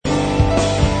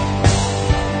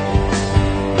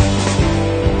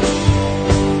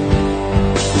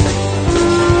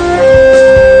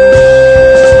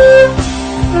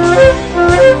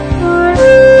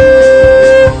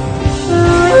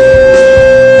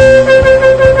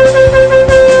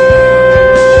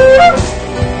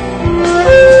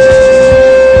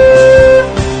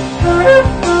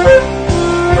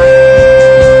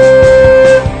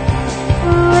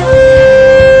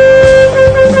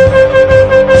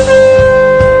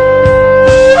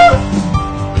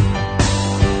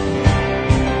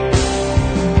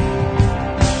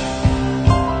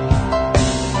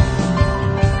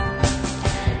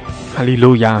利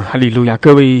路亚，哈利路亚！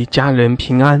各位家人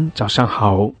平安，早上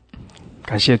好！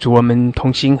感谢主，我们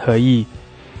同心合意，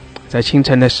在清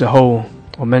晨的时候，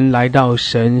我们来到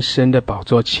神的宝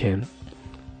座前，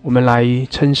我们来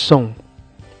称颂、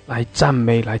来赞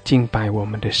美、来敬拜我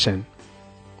们的神。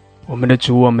我们的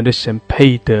主，我们的神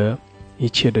配得一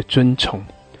切的尊崇。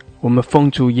我们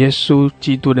奉主耶稣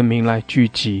基督的名来聚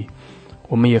集，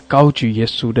我们也高举耶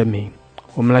稣的名，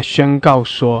我们来宣告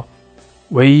说，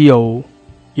唯有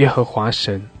耶和华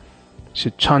神是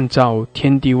创造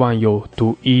天地万有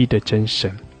独一的真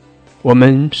神，我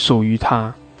们属于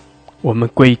他，我们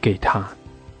归给他。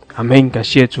阿们！感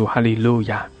谢主，哈利路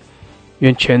亚！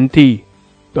愿全地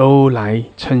都来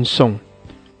称颂，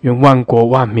愿万国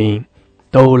万民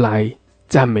都来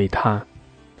赞美他，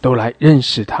都来认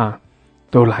识他，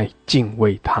都来敬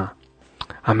畏他。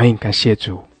阿们！感谢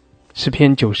主。诗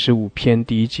篇95篇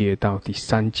第1节到第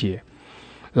3节，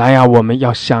来啊，我们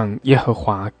要向耶和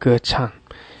华歌唱，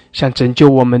向拯救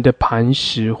我们的磐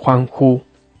石欢呼。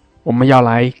我们要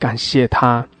来感谢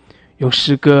他，用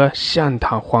诗歌向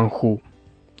他欢呼。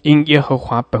因耶和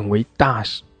华本为大，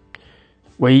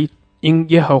因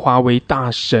耶和华为大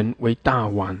神，为大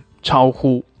王，超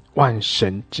乎万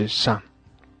神之上。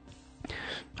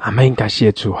阿们！感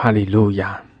谢主，哈利路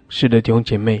亚！是的，弟兄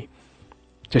姐妹，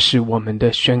这是我们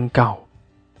的宣告。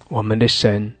我们的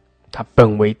神，他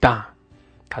本为大，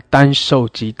他单受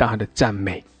极大的赞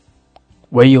美，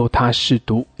唯有他是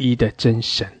独一的真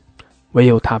神，唯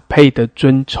有他配得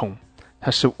尊崇，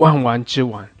他是万王之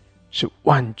王，是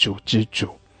万主之主。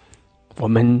我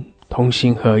们同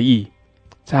心合意，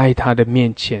在他的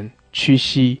面前屈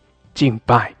膝敬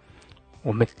拜，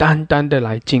我们单单的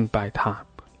来敬拜他，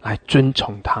来尊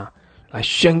崇他，来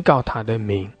宣告他的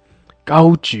名，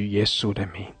高举耶稣的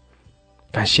名。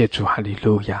感谢主，哈利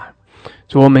路亚！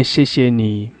主，我们谢谢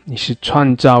你，你是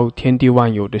创造天地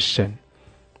万有的神，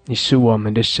你是我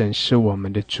们的神，是我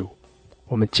们的主。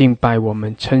我们敬拜，我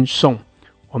们称颂，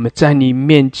我们在你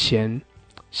面前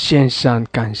献上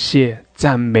感谢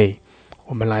赞美，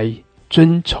我们来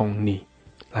尊崇你，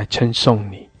来称颂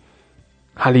你。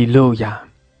哈利路亚！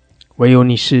唯有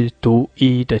你是独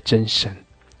一的真神，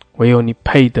唯有你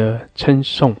配得称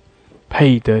颂，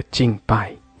配得敬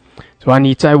拜。主啊，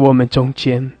你在我们中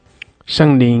间，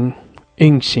圣灵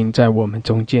运行在我们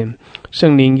中间，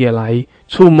圣灵也来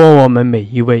触摸我们每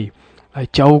一位，来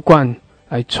浇灌，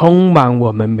来充满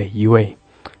我们每一位。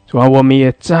主啊，我们也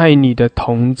在你的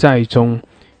同在中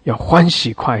要欢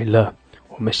喜快乐，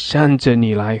我们向着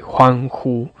你来欢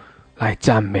呼，来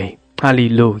赞美。哈利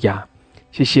路亚！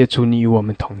谢谢主，你与我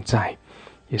们同在，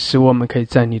也使我们可以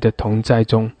在你的同在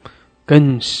中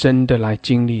更深的来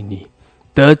经历你，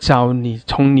得着你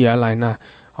从你而来那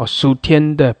属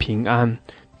天的平安，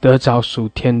得着属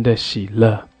天的喜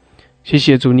乐。谢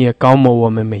谢主，你也膏抹我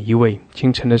们每一位，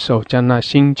清晨的时候将那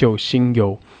新酒新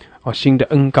油新的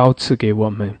恩膏赐给我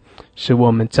们，使我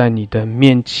们在你的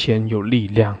面前有力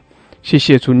量。谢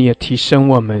谢主，你也提升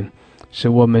我们，使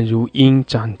我们如鹰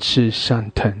展翅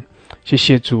上腾。谢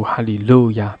谢主，哈利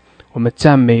路亚！我们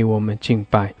赞美，我们敬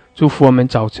拜，祝福我们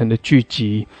早晨的聚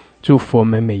集，祝福我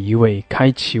们每一位，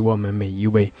开启我们每一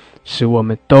位，使我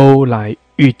们都来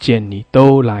遇见你，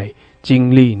都来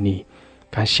经历你。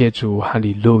感谢主，哈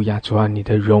利路亚！主啊，你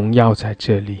的荣耀在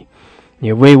这里，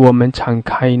你为我们敞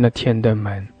开那天的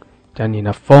门，将你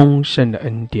那丰盛的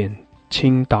恩典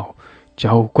倾倒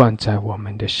浇灌在我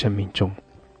们的生命中。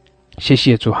谢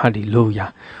谢主，哈利路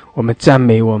亚！我们赞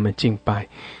美，我们敬拜，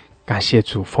感谢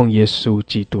主，奉耶稣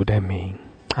基督的名，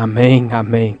阿们，阿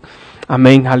们，阿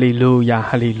们！哈利路亚，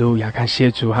哈利路亚！感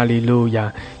谢主，哈利路亚！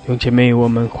弟兄姐妹，我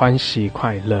们欢喜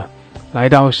快乐，来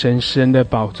到神的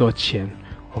宝座前，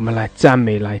我们来赞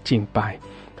美，来敬拜。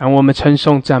当我们称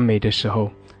颂赞美的时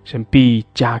候，神必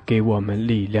加给我们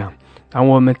力量。当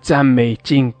我们赞美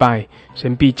敬拜，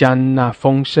神必将那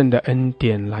丰盛的恩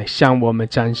典来向我们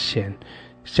彰显，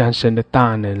将神的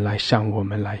大能来向我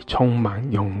们来充满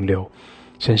永留。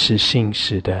神是信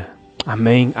实的，阿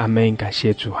们，阿们！感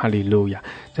谢主，哈利路亚！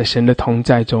在神的同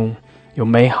在中，有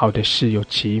美好的事，有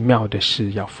奇妙的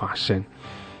事要发生。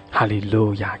哈利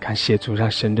路亚！感谢主，让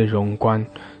神的荣光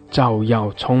照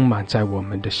耀充满在我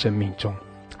们的生命中。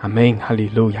阿们，哈利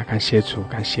路亚！感谢主，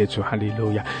感谢主，哈利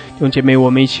路亚！弟兄姐妹，我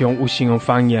们一起用悟性、用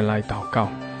方言来祷告，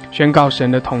宣告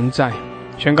神的同在，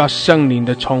宣告圣灵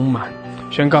的充满，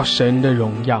宣告神的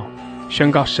荣耀，宣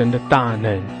告神的大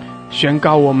能，宣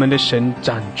告我们的神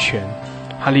掌权。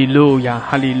哈利路亚，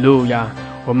哈利路亚！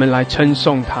我们来称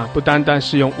颂他，不单单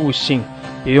是用悟性，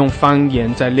也用方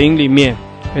言，在灵里面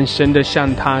更深的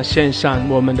向他献上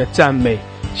我们的赞美，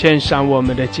献上我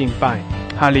们的敬拜。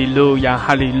哈利路亚，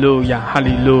哈利路亚，哈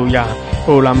利路亚。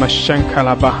哦拉玛山卡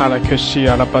拉巴哈拉克西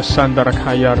亚拉巴桑达拉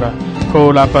卡亚拉，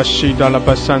哦拉巴西达拉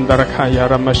巴桑达拉卡亚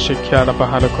拉玛西卡拉巴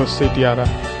哈拉克西迪亚拉，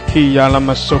基亚拉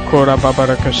玛索科拉巴巴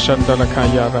拉克山达拉卡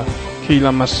亚拉。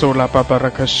Kila masola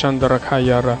babaraka shandara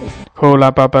kayara.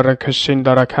 Hola babaraka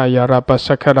shindara kayara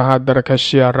basakara hadara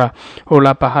kashiara.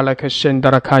 Hola bahalaka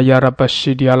shindara kayara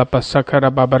bashidiala basakara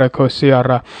babaraka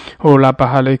siara. Hola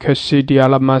bahalaka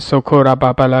shidiala masokora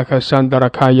babalaka shandara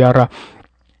kayara.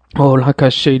 Ola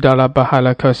kashida la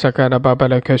bahala sakara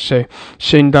babala kashe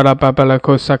shindara babala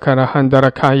sakara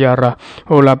handara kayara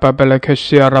ola babala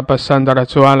kashiara basandara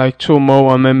主啊来触摸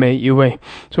我们每一位，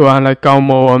主啊来高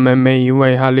摩我们每一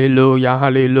位，哈利路亚，哈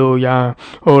利路亚。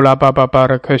ola baba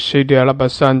baraka shida la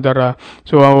basandara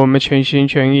主啊我们全心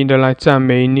全意的来赞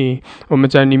美你，我们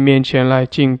在你面前来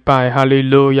敬拜，哈利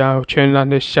路亚，全然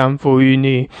的降服于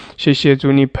你。谢谢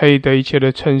主，你配得一切的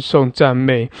称颂赞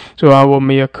美。主啊我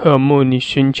们也渴慕你，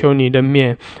寻求你的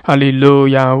面，哈利路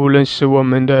亚。无论是我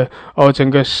们的整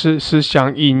个思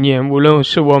想意念，无论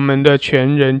是我们的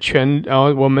全人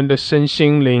我们的身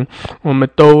心灵，我们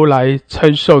都来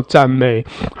承受赞美，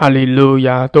哈利路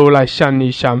亚，都来向你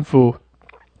降服。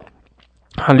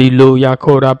哈利路亚，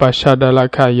科拉巴沙达拉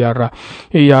卡亚拉，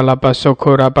伊亚拉巴索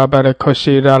科拉巴巴的科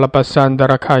西拉拉巴桑达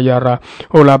拉卡亚拉，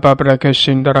乌拉巴巴的科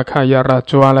辛达拉卡亚拉，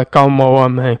主啊来高摩我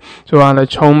们，主啊来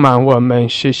充满我们，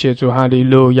谢谢主，哈利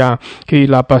路亚。基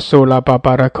拉巴索拉巴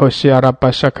巴的科西亚拉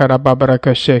巴沙卡拉巴巴的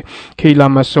科西，基拉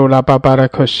马索拉巴巴的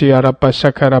科西亚拉巴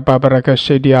沙卡拉巴巴的科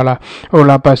西迪亚拉，乌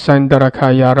拉巴桑达拉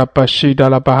卡亚拉巴西达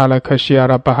拉巴哈拉科西亚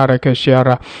拉巴哈拉科西亚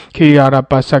拉，基亚拉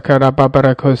巴沙卡拉巴巴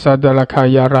的科萨达拉卡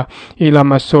亚拉，伊拉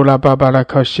Masola babara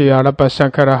koshiara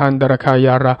basakara handara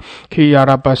kayara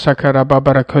kiara basakara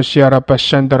babara koshiara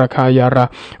bashandara kayara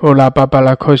ola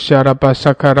babala koshiara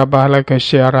basakara bahala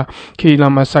koshiara kila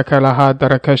masakala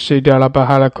hadara koshidala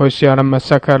bahala koshiara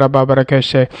masakara babara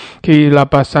koshe kila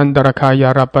basandara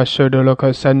kayara bashodolo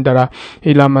kosandara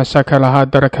ila masakala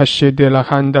hadara koshidala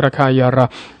handara kayara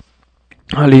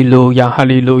哈利路亚，哈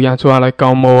利路亚！主啊，来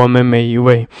高摩我们每一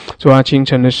位。主啊，清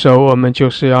晨的时候，我们就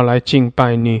是要来敬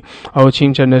拜你；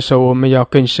清晨的时候，我们要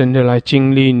更深的来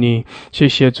经历你。谢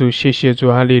谢主，谢谢主，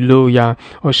哈利路亚！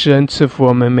施恩赐福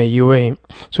我们每一位。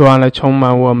主啊，来充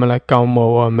满我们，来高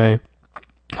摩我们。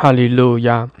哈利路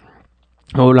亚。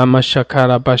Ola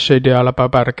masakara basede ala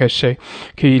babarakashe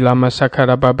ki la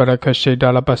masakara babarakashe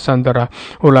ala basandara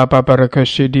ola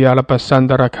babarakashe di ala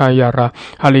basandara kayara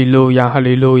哈利路亚，哈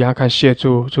利路亚，感谢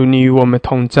主，主你与我们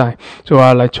同在，主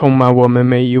啊来充满我们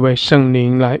每一位，圣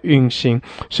灵来运行，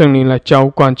圣灵来浇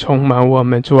灌充满我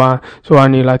们，主啊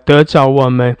你来得着我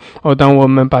们。当我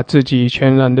们把自己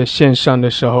全然的献上的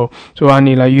时候，主啊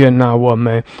你来悦纳我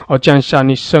们，降下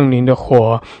你圣灵的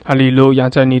火，哈利路亚，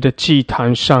在你的祭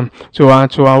坛上，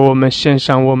主啊我们献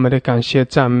上我们的感谢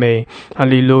赞美，哈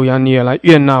利路亚，你也来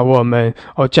悦纳我们，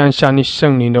降下你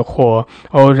圣灵的火，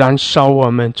燃烧我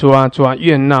们，主啊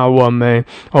悦纳我们，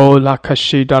拉卡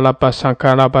西达拉巴萨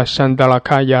卡拉巴山达拉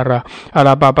卡亚拉阿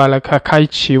拉巴巴拉卡，开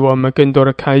启我们，更多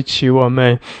的开启我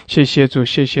们，谢谢主，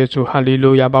谢谢主，哈利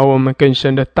路亚，把我们更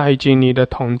深的带进你的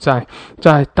同在，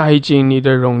再带进你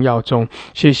的荣耀中，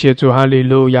谢谢主，哈利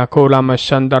路亚，科拉玛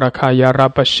山达拉卡亚拉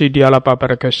巴西迪阿拉巴巴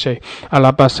拉卡西阿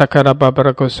拉巴萨卡拉巴巴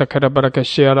拉Sakara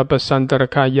barakashe ala basandara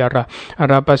kayara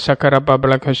araba sakara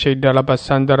babalakashe ala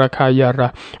basandara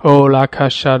kayara ola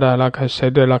kashada la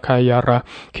kasede la kayara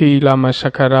kila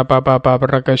masakara baba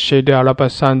babarakashe ala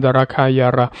basandara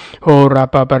kayara ora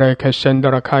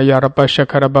babarakashendara kayara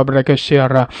basakara babarakashe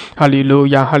ara 哈利路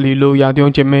亚，哈利路亚，弟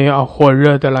兄姐妹要火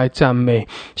热的来赞美，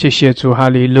谢谢主，哈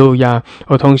利路亚，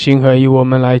同心合一，我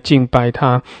们来敬拜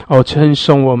他，称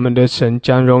颂我们的神，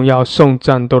将荣耀颂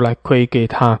赞都来归给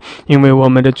他，因为我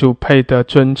们的主配得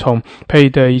尊崇，配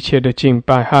得一切的敬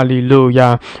拜，哈利路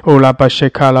亚。欧拉巴谢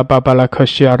卡拉巴巴拉克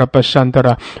西阿拉巴山德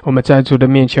拉，我们在主的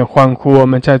面前欢呼，我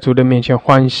们在主的面前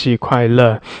欢喜快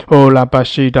乐。欧拉巴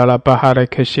西达拉巴哈拉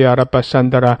克西阿拉巴山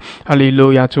德拉，哈利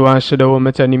路亚，主啊，使得我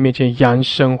们在你面前扬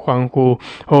声欢呼。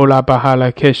欧拉巴哈拉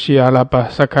克西阿拉巴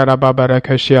萨卡拉巴巴拉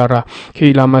克西阿拉，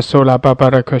基拉马索拉巴巴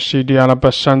拉克西迪阿拉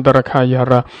巴山德拉卡亚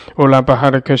拉，欧拉巴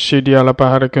哈拉克西迪阿拉巴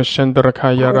哈拉克山德拉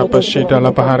卡亚拉巴西达拉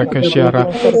巴哈拉克西阿拉。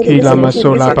Kila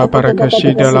masola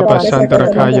babarakashi de la basandra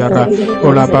kayara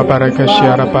ola babarakashi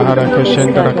ala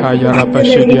baharakashendra kayara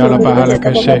bashidi ala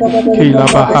bahalakashe kila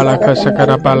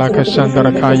bahalakasakara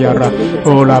balakashandra kayara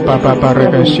ola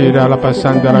babarakashi ala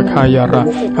basandra kayara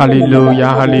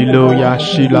hallelujah hallelujah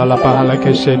shila la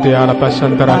bahalakashe de ala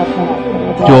basandra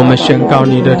主，我们宣告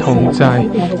你的同在，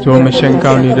主，我们宣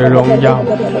告你的荣耀。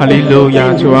哈利路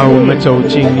亚！主啊，我们走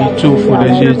进你祝福的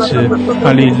日子。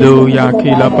哈利路亚！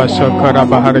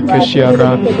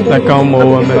来高摩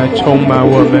我们，来充满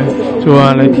我们，主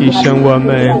啊，来提升我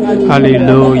们。哈利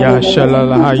路亚！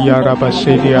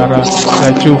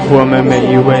来祝福我们每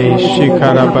一位。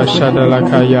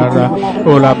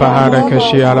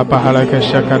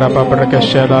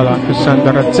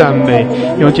赞美，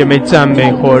用姐妹赞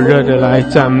美，火热的来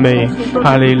赞美。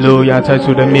哈利路亚！在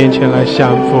主的面前来降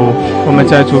服，我们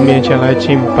在主面前来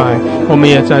敬拜，我们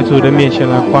也在主的面前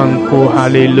来欢呼。哈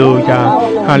利路亚，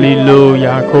哈利路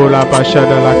亚！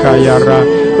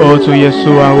哦，主耶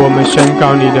稣啊，我们宣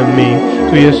告你的名，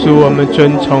主耶稣，我们尊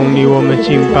崇你，我们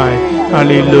敬拜。哈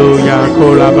利路亚！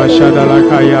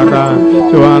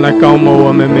主啊，来高摩我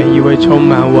们每一位，充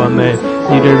满我们，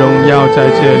你的荣耀在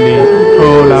这里。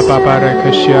哦，拉巴巴拉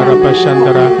克西亚拉巴山德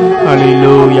拉，哈利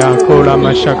路亚！哦，拉玛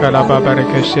沙卡拉巴巴拉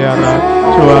克西亚拉，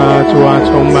主啊，主啊，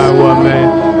充满我们。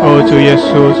哦，主耶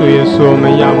稣，主耶稣，我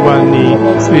们仰望你，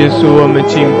主耶稣，我们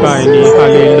敬拜你。哈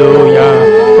利路亚！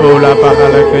哦，拉巴哈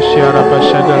拉克西亚拉巴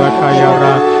山德拉卡亚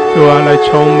拉，主啊，来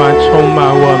充满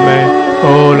我们。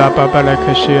哦，拉巴巴拉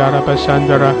克西亚拉巴山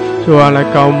德拉，主啊，来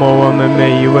高摩我们每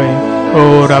一位。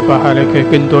哦，拉巴哈拉克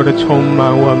更多的充满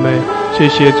我们。谢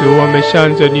谢主，我们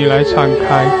向着你来敞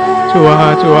开。主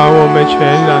啊，主啊，我们全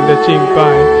然的敬拜。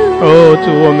哦，主，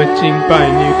我们敬拜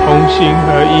你，同心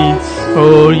合一。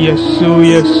哦，耶稣，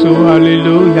耶稣，哈利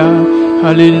路亚，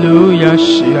哈利路亚，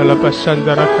西亚拉巴山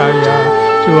德拉卡亚。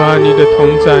主啊，你的同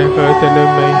在何等的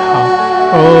美好！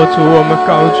哦，主，我们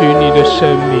高举你的圣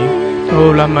名。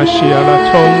哦，拉玛西亚拉，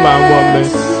充满我们，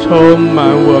充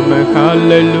满我们，哈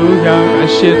利路亚！感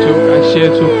谢主，感谢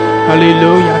主，哈利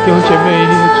路亚！弟兄姐妹，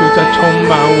主在充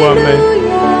满我们，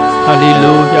哈利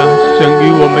路亚！神与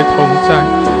我们同在，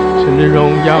神的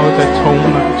荣耀在充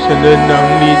满，神的能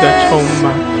力在充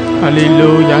满，哈利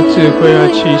路亚！智慧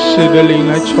啊，启示的灵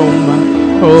来充满。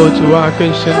哦，主啊，更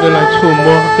深的来触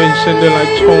摸，更深的来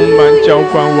充满浇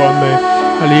灌我们，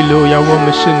哈利路亚！我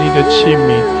们是你的器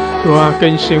皿。主啊，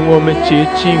更新我们，洁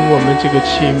净我们这个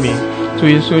器皿。主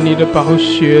耶稣，你的宝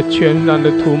血全然的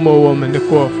涂抹我们的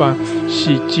过犯，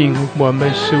洗净我们，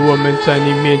使我们在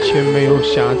你面前没有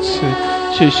瑕疵。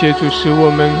谢谢主，使我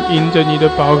们因着你的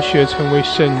宝血成为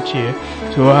圣洁。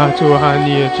主啊，主啊，你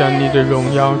也将你的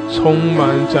荣耀充满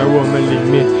在我们里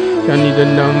面，让你的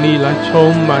能力来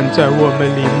充满在我们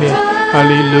里面。哈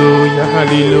利路亚，哈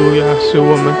利路亚，使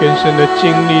我们更深的经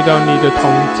历到你的同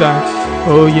在。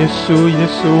哦，耶稣，耶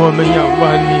稣，我们仰望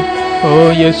你。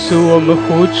哦，耶稣，我们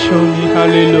呼求你。哈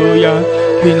利路亚，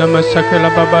比那么萨克拉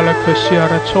巴巴拉克西亚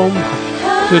拉充满。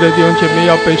是的，弟兄姐妹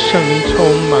要被圣灵充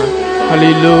满。哈利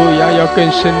路亚，要更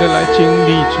深的来经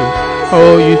历主。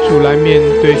哦，与主来面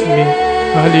对面。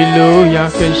哈利路亚，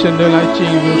更深的来进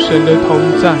入神的同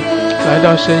在，来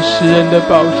到神施恩的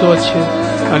宝座前。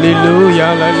哈利路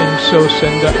亚，来领受神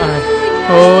的爱。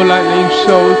哦，来领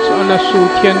受那属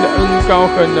天的恩膏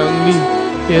和能力。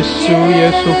耶稣，耶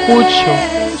稣，呼求，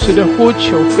是的，呼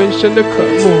求更深的渴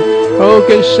慕，哦，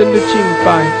更深的敬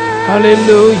拜。哈利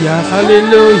路亚，哈利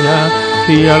路亚。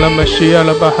提亚拉玛西亚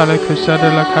拉巴哈拉克萨德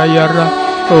拉卡亚拉，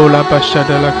哦，拉巴沙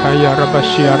德拉卡亚拉巴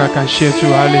西亚拉，感谢主，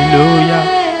哈利路亚，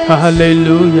哈利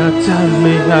路亚，赞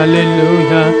美，哈利路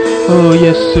亚。哦，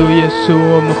耶稣，耶稣，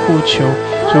我们呼求，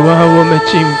主啊，我们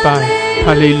敬拜。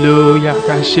哈利路亚，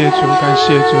感谢主，感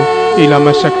谢主。伊拉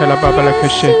玛萨克拉巴巴拉克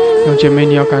谢，弟兄姐妹，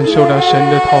你要感受到神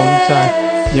的同在，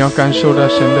你要感受到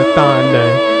神的大能。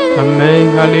阿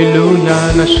门，哈利路亚，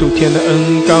那属天的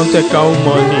恩膏在高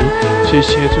摩你。谢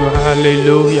谢主，哈利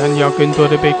路亚，你要更多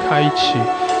的被开启，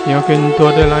你要更多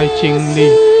的来经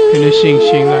历，凭着信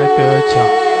心来得着。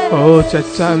哦，在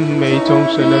赞美中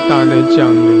神的大能降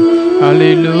临。哈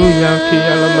利路亚，提亚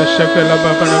拉玛萨克拉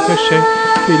巴巴拉克谢。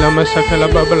伊拉玛萨克拉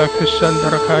巴巴拉克山达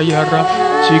拉卡亚拉，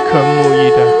饥渴慕义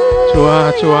的主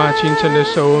啊，主啊，清晨的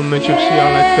时候我们就是要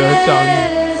来得着你，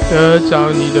得着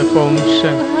你的丰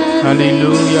盛。哈利路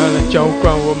亚，来浇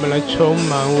灌我们，来充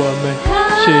满我们。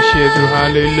谢谢主，哈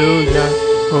利路亚。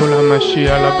哦，拉玛西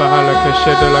亚拉巴哈拉克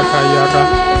谢德拉卡亚拉，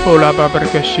哦，拉巴巴拉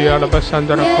克西亚拉巴山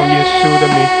达拉，奉耶稣的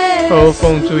名，哦，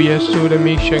奉主耶稣的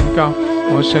名宣告，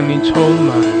哦，圣灵充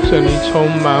满，圣灵充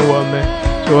满我们。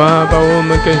主啊，把我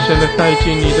们更深的带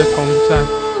进你的同在，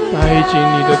带进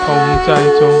你的同在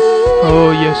中。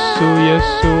哦，耶稣，耶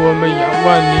稣，我们仰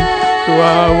望你。主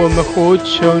啊，我们呼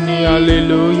求你，哈利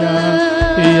路亚。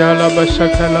伊亚拉巴沙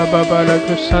卡拉巴巴拉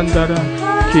克山达拉，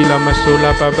基拉玛苏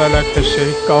拉巴巴拉克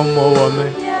谁高摩我们，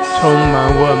充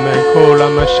满我们。哦，拉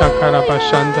玛沙卡拉巴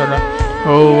山达拉，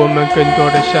哦，我们更多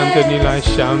的向着你来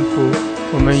降服。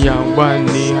我们仰望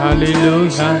你，哈利路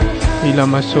亚，伊拉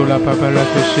玛苏拉巴巴拉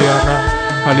克西亚拉，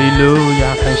哈利路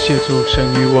亚，感谢主神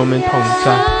与我们同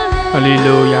在，哈利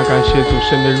路亚，感谢主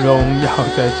神的荣耀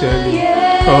在这里。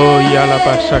哦，亚拉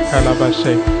巴沙卡拉巴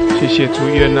塞，谢谢主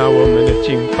悦纳我们的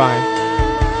敬拜，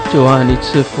主啊，你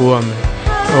赐福我们，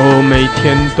哦，每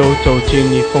天都走进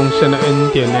你丰盛的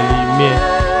恩典的里面，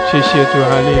谢谢主，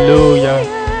哈利路亚。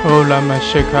哦，拉玛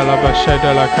谢卡拉巴塞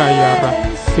的拉卡亚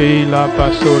拉。伊拉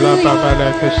巴苏拉巴巴拉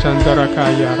克山德拉卡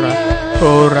亚拉，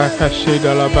哦拉卡西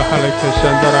德拉巴哈拉克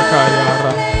山德拉卡亚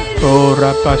拉，哦拉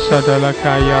巴萨德拉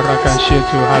卡亚拉，感谢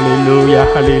主，哈利路亚，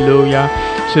哈利路亚，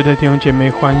是的，弟兄姐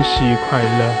妹欢喜快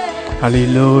乐，哈利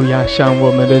路亚，向我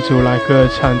们的主来歌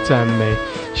唱赞美，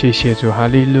谢谢主，哈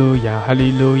利路亚，哈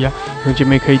利路亚，弟兄姐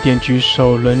妹可以点举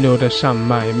手，轮流的上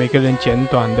麦，每个人简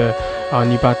短的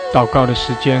你把祷告的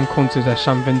时间控制在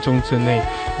3分钟之内。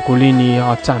我鼓励你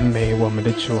赞美我们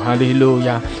的主，哈利路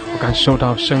亚！我感受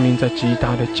到圣灵在极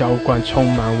大的浇灌充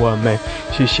满我们，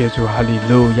谢谢主，哈利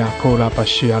路亚！哦拉巴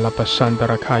西亚拉巴山德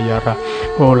拉卡亚拉，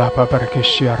哦拉巴巴拉克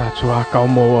西亚拉，主啊，高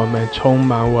摩我们，充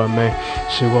满我们，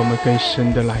使我们更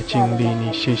深的来经历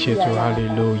你，谢谢主，哈利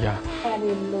路亚！哈利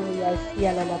路亚，西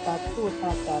亚拉拉巴图哈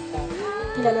巴巴，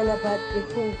西亚拉拉巴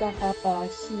提空嘎哈巴，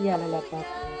西亚拉拉巴。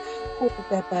呼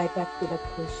拜拜巴提了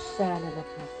口沙了了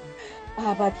巴，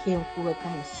阿爸天父，我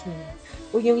感谢你，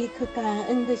我用一颗感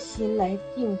恩的心来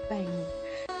敬拜你。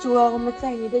主啊，我们在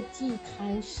你的祭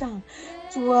坛上，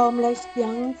主啊，我们来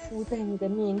降服在你的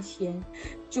面前。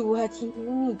主啊，请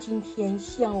你今天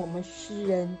向我们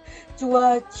施恩。主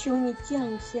啊，求你降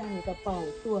下你的宝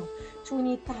座，主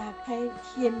你打开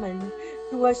天门。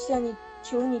主啊，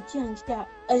求你降下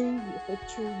恩雨和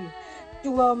秋雨。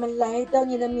主啊，我们来到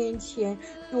你的面前，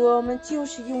主啊，我们就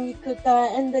是用一颗感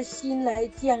恩的心来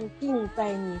敬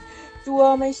拜你。主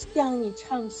啊，我们向你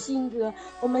唱新歌，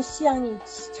我们向你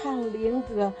唱灵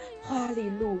歌，哈利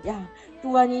路亚！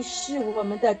主啊，你是我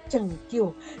们的拯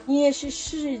救，你也是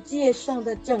世界上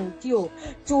的拯救。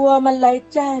主啊，我们来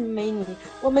赞美你，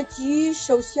我们举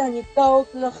手向你高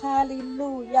歌，哈利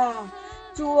路亚！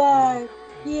主啊，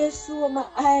耶稣，我们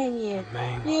爱你，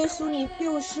耶稣，你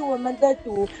就是我们的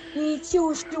主，你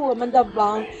就是我们的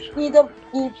王，你的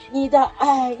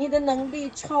爱，你的能力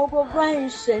超过万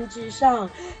神之上。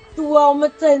主啊，我们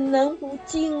怎能不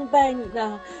敬拜你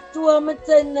呢？主啊，我们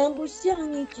怎能不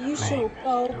向你举手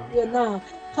高歌呢？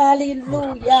哈利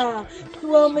路亚！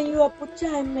主啊，我们若不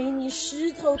赞美你，石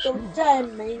头都赞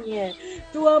美你。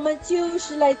主啊，我们就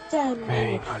是来赞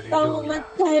美你。当我们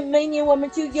赞美你，我们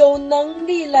就有能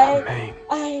力来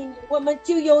爱你，我们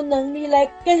就有能力来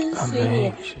跟随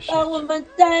你。当我们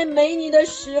赞美你的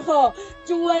时候，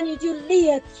主啊，你就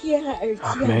裂天而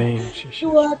降。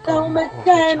主啊，当我们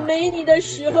赞美你的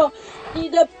时候，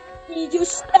你就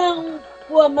向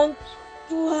我们，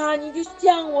主啊，你就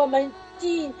向我们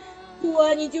进。主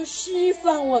啊，你就释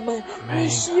放我们，你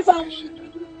释放我们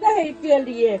在这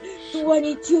里。主啊，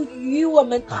你就与我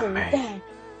们同在，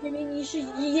因为你是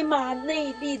以马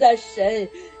内利的神。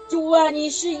主啊，你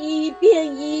是一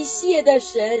变一谢的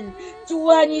神。主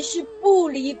啊，你是不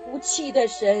离不弃的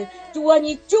神。主啊，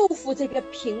你祝福这个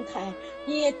平台，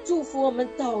你也祝福我们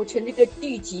早晨这个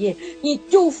聚集，你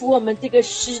祝福我们这个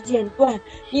时间段，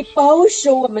你保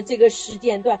守我们这个时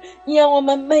间段，你让我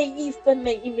们每一分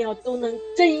每一秒都能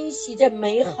珍惜这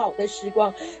美好的时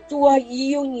光。主啊，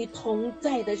与你同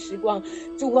在的时光，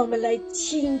主啊，我们来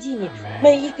亲近你，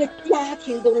每一个家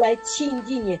庭都来亲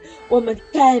近你，我们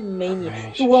赞美你。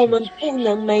主啊，我们不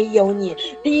能没有你，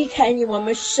离开你我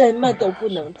们什么都不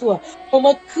能做。我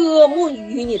们渴慕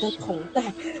与你的同在，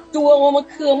主啊，我们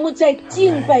渴慕在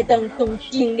敬拜当中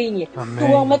经历你。主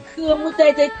啊，我们渴慕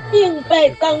在这敬拜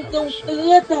当中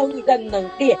得到你的能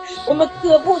力。我们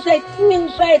渴慕在敬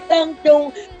拜当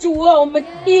中，主啊，我们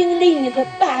经历你的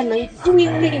大能，经历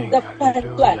你的翻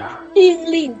转，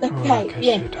经历你的改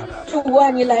变。主啊，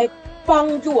你来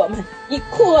帮助我们，你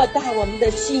扩大我们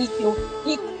的心胸，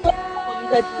你扩大我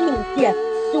们的境界。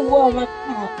主啊，我们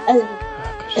感恩。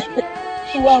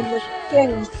主啊，我们向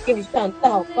你献上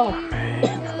祷告。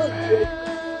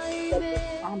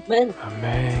阿门。阿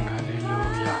门。哈利路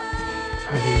亚，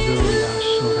哈利路亚，苏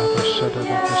拉巴沙达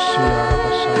拉巴西亚拉巴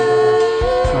沙达拉，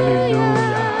哈利路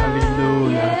亚，哈利路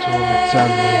亚，主，我们赞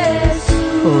美你。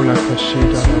哦，拉巴西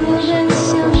达拉巴沙达拉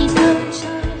巴沙达，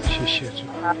谢谢主。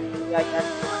哈利路亚，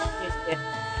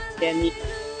谢谢你。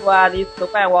主啊，你是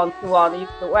万王之王，你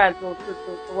是万主之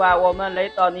主。主啊，我们来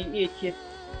到你面前，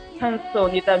承受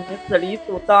你的名是理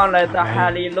所当然的。哈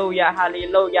利路亚，哈利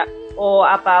路亚。哦，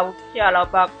阿爸，我下了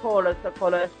吧，扣了是扣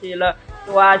了西了。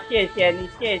主啊，谢谢你，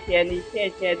谢谢你，谢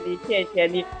谢你，谢谢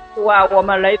你。主啊，我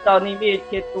们来到你面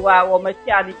前，主啊，我们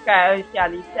向你感恩，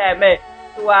向你赞美。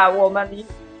主啊，我们你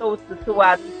都是主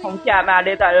啊，你从加那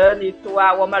里的儿女主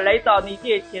啊，我们来到你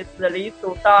面前是理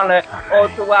所当然。哦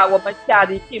主啊，我们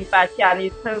向你敬拜，向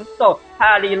你称颂，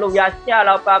哈利路亚，下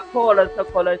了把破了是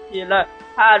可了喜乐，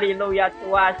哈利路亚，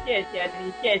主啊，谢谢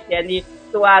你，谢谢你。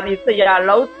主啊，你这样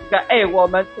如此的爱我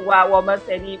们，主啊，我们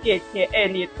在你面前爱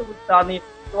你，多少你，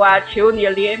主啊，求你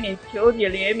怜悯，求你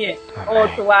怜悯，哦，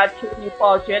主啊，求你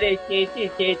宝血的洁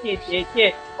净，洁净，洁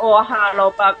净，哦，哈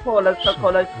罗巴克了，是可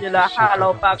了喜了，哈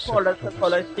罗巴克了，是可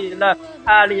了喜了，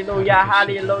哈利路亚，哈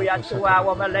利路亚，主啊，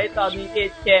我们来到你面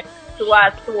前。主啊，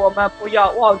使我们不要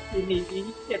忘记你一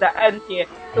切的恩典。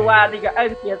主啊，那个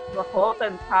恩典是何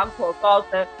等长阔高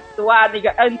深。主啊，那个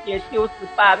恩典就是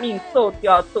把命受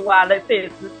掉。主啊，来在十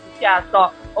字架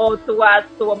上。哦，主啊，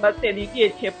使我们在你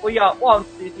面前不要忘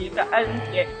记你的恩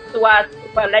典。主啊，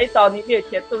我们来到你面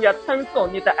前都要称颂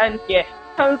你的恩典。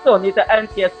称颂你的恩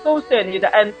典，收摄你的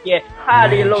恩典，哈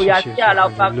利路亚！下了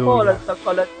把过了是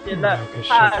可了喜乐，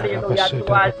哈利路亚！主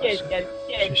啊，谢谢你，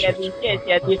谢谢你，谢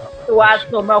谢你！主啊，使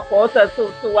我们活着，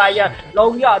主啊，要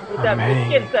荣耀你的名，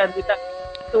见证你的。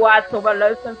主啊，使我们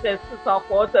人生在世上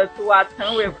活着，主啊，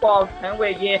成为光，成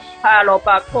为盐。哈罗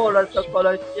巴过了是可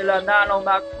了喜乐，那罗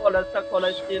巴过了是可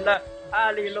了喜乐，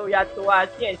哈利路亚！主啊，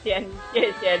谢谢你，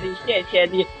谢谢你，谢谢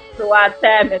你！主啊，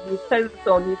赞美你，称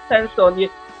颂你，称颂你。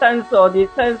称颂你，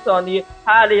称颂你，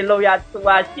哈利路亚！主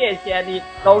啊，谢谢你，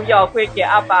荣耀归给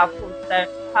阿爸父神，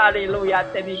哈利路亚！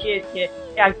在你面前，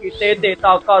两句对对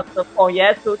祷告是奉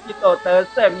耶稣基督得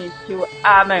圣名求，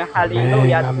阿门，哈利路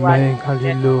亚！主啊，哈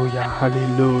利路亚，哈利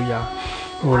路亚。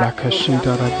乌拉克西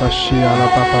达拉巴西阿拉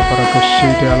巴巴巴拉克西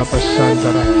达拉巴山达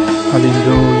拉，哈利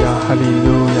路亚，哈利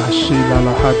路亚，西拉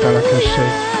拉哈达拉克西，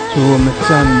主我们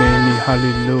赞美你，哈利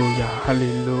路亚，哈利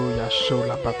路亚，苏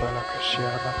拉巴巴拉克西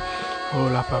阿拉。哦，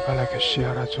拉巴巴拉克西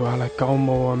阿拉，主啊，来高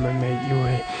摩我们每一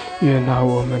位，悦纳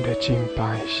我们的敬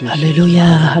拜，谢谢。哈利路亚，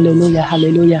哈利路亚，哈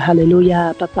利路亚，哈利路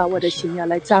亚！爸爸，我的心要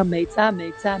来赞美，赞美，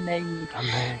赞美你。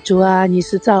主啊，你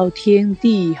是造天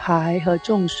地海和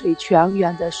众水泉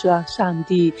源的上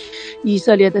帝，以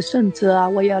色列的圣者啊，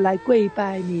我要来跪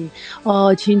拜你。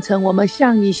哦，清晨我们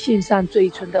向你献上嘴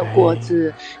唇的果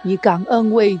子，以感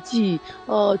恩为祭。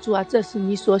哦，主啊，这是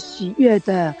你所喜悦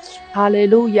的。哈利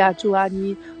路亚，主啊，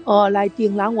你来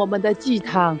点燃我们的祭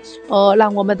坛，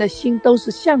让我们的心都是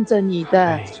向着你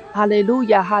的。哈利路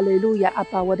亚，哈利路亚！阿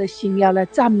爸，我的心要来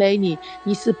赞美你，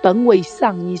你是本为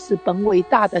上，你是本为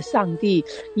大的上帝，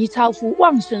你超乎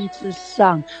万神之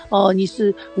上。你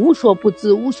是无所不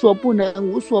知、无所不能、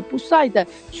无所不在的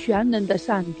全能的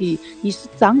上帝，你是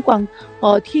掌管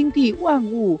天地万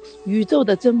物、宇宙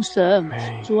的真神。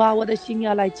主啊，我的心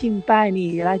要来敬拜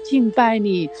你，来敬拜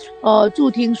你。主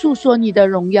听述说你的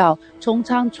荣耀，从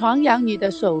常传扬你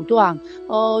的手段。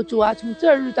主啊，从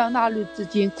这日到那日之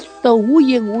间都无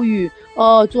言无语。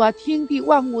主啊，天地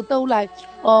万物都来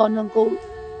能够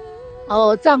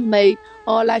赞美，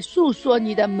来诉说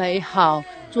你的美好。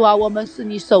主啊，我们是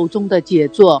你手中的杰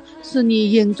作，是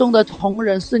你眼中的瞳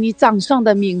人，是你掌上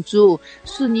的明珠，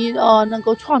是你能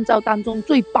够创造当中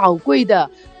最宝贵的。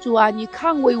主啊，你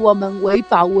看为我们为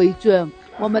宝为尊，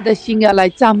我们的心要来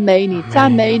赞美你，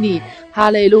赞美你。哈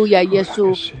利路亚，耶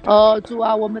稣！主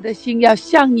啊，我们的心要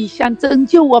向你，向拯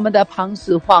救我们的磐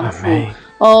石欢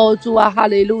呼。主啊，哈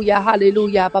利路亚，哈利路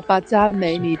亚！爸爸，赞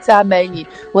美你，赞美你，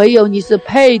唯有你是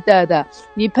配得的，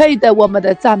你配得我们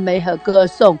的赞美和歌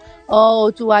颂。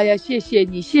主啊，要谢谢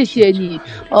你，谢谢你。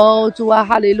主啊，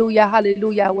哈利路亚，哈利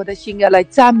路亚！我的心要来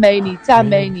赞美你，赞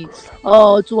美你。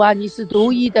主啊，你是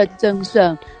独一的真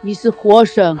神，你是活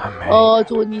神。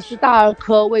主，你是大而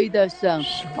可畏的神。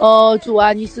主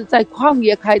啊，你是在旷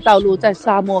野开道路，在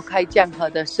沙漠开江河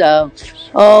的神。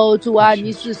主啊，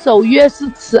你是守约是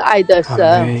慈爱的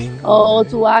神。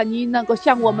主啊，你能够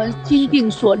向我们坚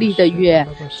定所立的约。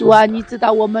主啊，你知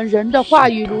道我们人的话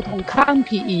语如同糠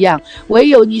皮一样，唯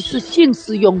有你是信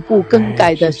实永不更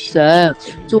改的神。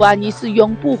主啊，你是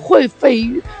永不会废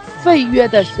约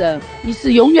的神，你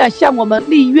是永远向我们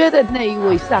立约的那一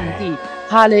位上帝。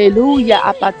哈利路亚，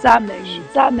阿爸，赞美你，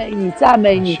赞美你，赞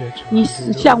美你！你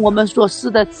是向我们所施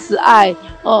的慈爱，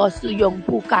是永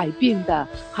不改变的。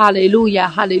哈利路亚，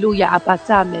哈利路亚，阿爸，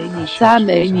赞美你，赞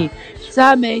美你，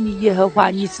赞美你，耶和华，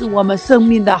你是我们生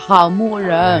命的好牧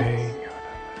人。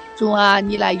主啊，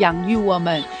你来养育我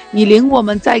们，你领我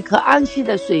们在可安息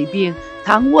的水边，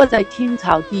躺卧在青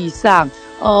草地上。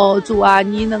主啊，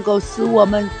你能够使我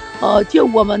们救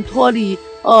我们脱离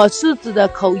狮子的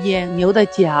口眼，牛的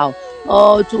角。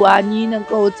主啊，你能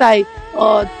够在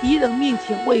敌人面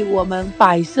前为我们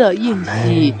摆设宴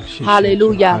席。哈利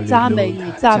路亚，赞美你，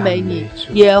赞美你，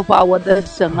耶和华我的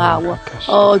神啊！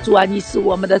主啊，你是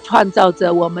我们的创造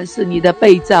者，我们是你的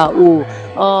被造物。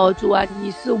主啊，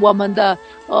你是我们的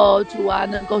主啊，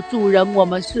能够助人，我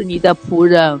们是你的仆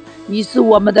人；你是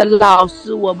我们的老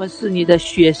师，我们是你的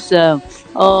学生。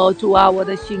主啊，我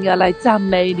的心要来赞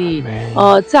美你，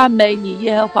赞美你，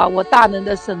耶和华我大能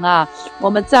的神啊！我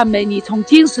们赞美你，从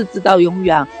今时直到永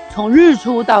远，从日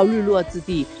出到日落之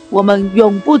地，我们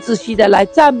永不止息的来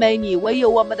赞美你。唯有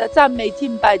我们的赞美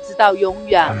敬拜直到永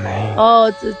远。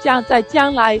在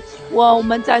将来，我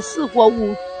们在四活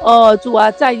五。主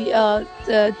啊，在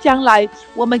将来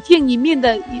我们见你面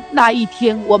的那一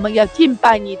天，我们要敬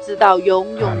拜你直到永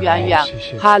永远远。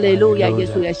哈利路亚，耶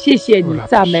稣呀，谢谢你，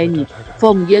赞美你，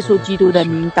奉耶稣基督的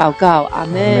名祷告，阿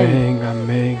们。阿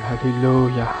们，哈利路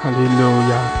亚，哈利路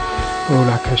亚。哦，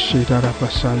拉克西达拉巴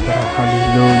桑达，哈利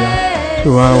路亚。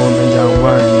主啊，我们仰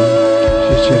望你，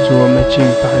谢谢主，我们敬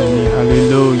拜你，哈利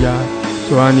路亚。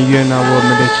主啊，你悦纳我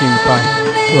们的敬拜，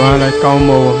主啊，来高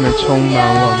摩我们，充满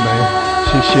我们。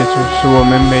谢谢主，使我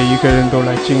们每一个人都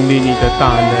来经历你的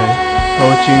大能，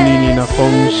经历你那丰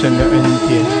盛的恩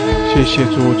典。谢谢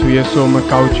主，主耶稣，我们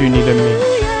高举你的名，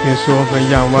耶稣，我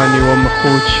们仰望你，我们呼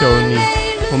求你，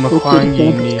我们欢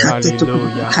迎你，哈利路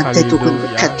亚，哈利路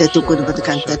亚。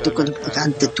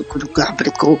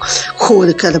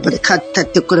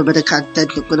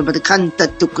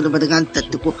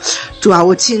主啊，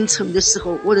我清晨的时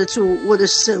候，我的主，我的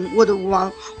神，我的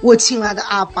王，我亲爱的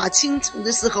阿爸，清晨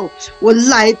的时候，我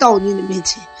来到你的面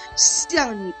前，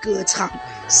向你歌唱，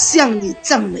向你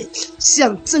赞美，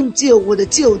向拯救我的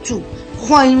救主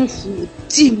欢呼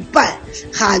敬拜，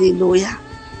哈利路亚！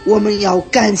我们要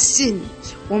感谢你，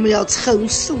我们要称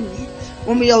颂你，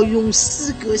我们要用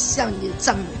诗歌向你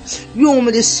赞美，用我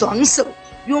们的双手，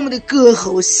用我们的歌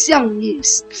喉向你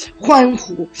欢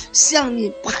呼，向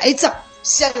你拍掌，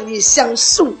向你相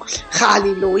送，哈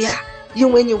利路亚！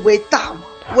因为你为大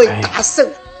王，为大圣，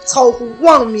超乎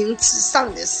万民之上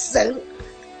的神，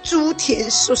诸天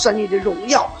述说你的荣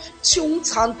耀，穹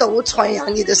苍都传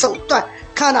扬你的手段。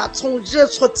看那从日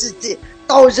出之地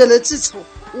到日落之处，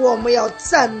我们要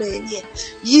赞美你，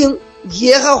因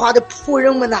耶和华的仆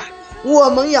人们啊，我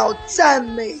们要赞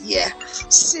美耶。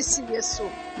谢谢耶稣，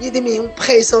你的名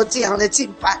配受这样的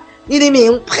敬拜，你的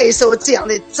名配受这样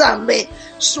的赞美。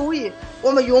所以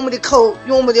我们用我们的口，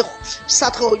用我们的舌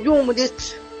头，用我们的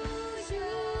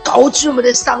高举我们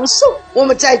的双手，我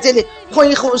们在这里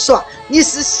欢呼说，你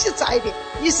是实在的，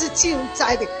你是近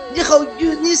在的，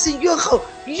你是永后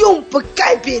永不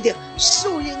改变的。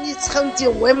所以你曾经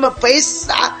为我们被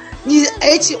杀，你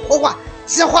而且活化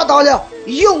计划到了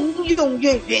永永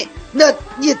远远，那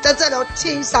你得在了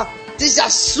天上地下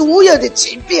所有的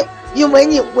权柄，因为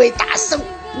你为大圣，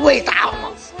为大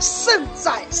王，圣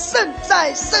在圣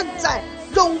在圣在，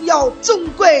荣耀尊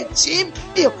贵权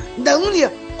柄能力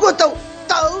国度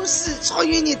都是出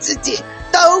于你自己，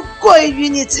都归于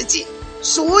你自己。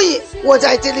所以我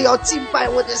在这里要敬拜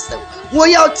我的神，我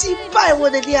要敬拜我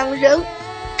的良人，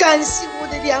感谢我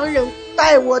的良人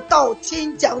带我到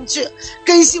天疆去，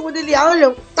感谢我的良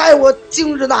人带我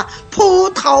进入那葡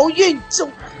萄园中，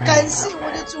感谢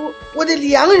我的主，我的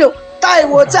良人带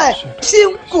我在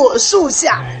苹果树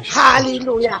下，哈利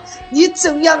路亚！你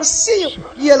怎样吸引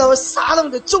耶路撒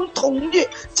冷的总统率，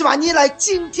就把你来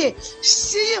今天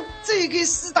吸引这个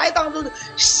时代当中的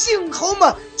信徒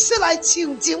们起来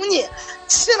亲近你，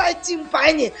起来敬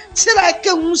拜你，起来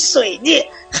跟随你，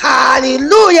哈利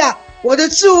路亚！我的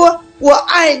主，我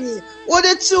爱你，我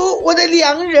的主，我的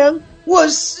良人，我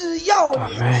需要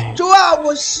你，主啊，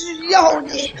我需要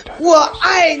你，我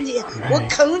爱你，我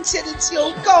恳切的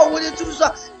求告我的主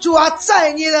说，主啊，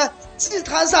在你的祭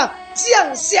坛上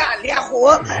降下烈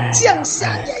火，降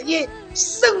下烈焰，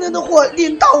圣灵的火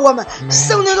领导我们，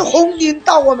圣灵的红领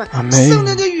导我们，圣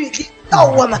灵的雨领导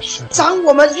我们，让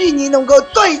我们与你能够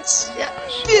对齐，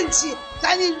并且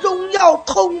在你荣耀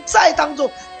同在当中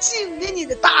经历你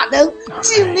的大能，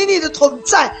经历你的同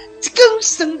在，更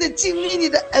深的经历你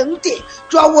的恩典。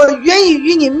主啊，我愿意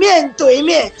与你面对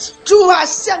面。主啊，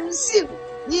相信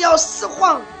你要释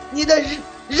放你的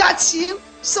热情，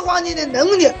释放你的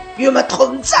能力与我们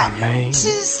同在，提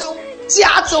升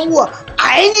加增我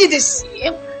爱你的心，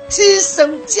提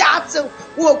升加增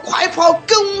我快跑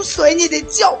跟随你的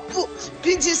脚步，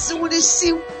并且使我的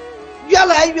心越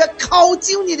来越靠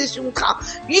近你的胸膛，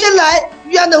越来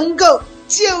越能够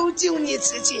就近你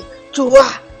自己。主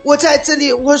啊，我在这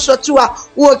里，我说主啊，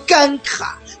我感慨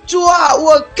主啊，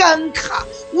我干卡，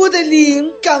我的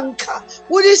灵干卡，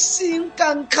我的心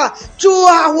干卡。主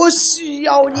啊，我需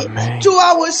要你，主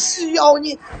啊，我需要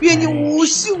你。愿你无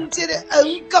穷尽的恩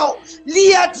膏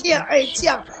裂天而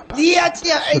降，裂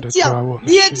天而降，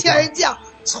裂天而降，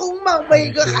充满每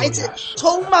一个孩子，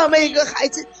充满每一个孩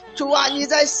子。主啊，你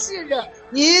在昔日，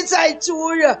你在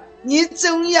昨日，你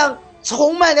怎样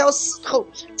充满了石头，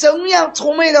怎样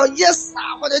充满了耶撒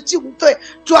华的军队。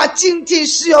主啊，今天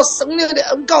需要圣灵的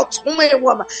恩膏充满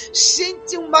我们。现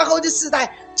今末后的时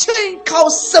代，全靠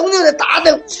圣灵的大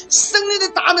能，圣灵的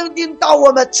大能领导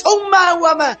我们，充满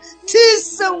我们，提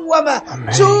升我们。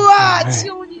主啊，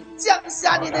求你降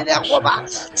下你的烈火吧，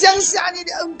降下你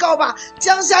的恩膏吧，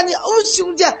降下你欧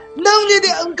兄弟能力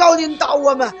的恩膏领导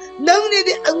我们，能力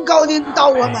的恩膏领导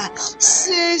我们。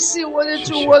谢谢我的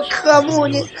主，我渴慕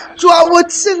你。主啊，我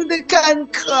真的干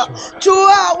渴，主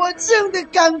啊，我真的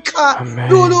干渴，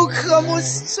如渴慕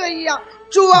水一样。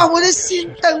主啊，我的心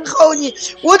等候你，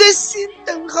我的心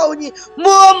等候你，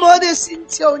默默的寻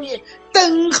求你，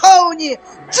等候你。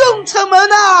众臣们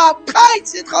啊，抬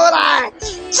起头来，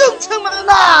众臣们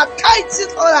啊，抬起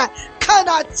头来，看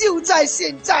啊，就在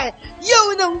现在，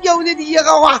有能有力的耶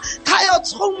和华，他要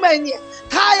充满你，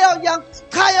他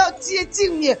要接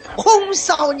近你，轰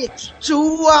烧你。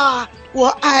主啊，我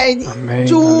爱你，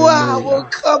主啊，我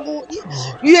渴慕你。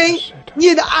愿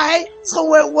你的爱成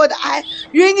为我的爱，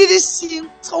愿你的心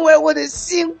成为我的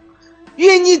心，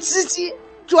愿你自己，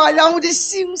主啊，让我的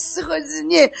心思和意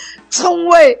念成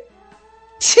为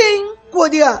天国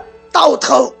的道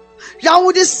头，让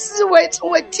我的思维成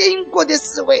为天国的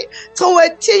思维，成为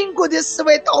天国的思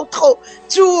维道头。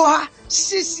主啊，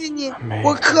谢谢你，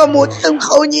我渴慕等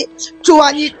候你。主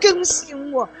啊，你更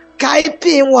新我，改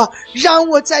变我，让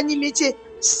我在你面前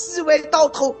思维道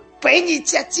头，被你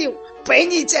接近，被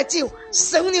你接近。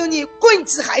圣灵你棍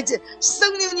子孩子，圣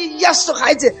灵你耶稣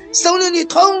孩子，圣灵你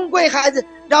同归孩子，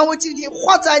让我今天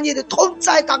活在你的同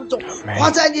在当中，活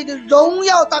在你的荣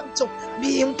耀当中，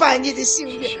明白你的心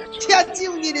意，贴近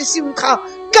你的心坎，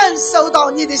感受到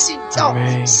你的心跳。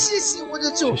谢谢我的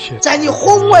主，在你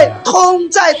宏伟同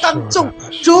在当中，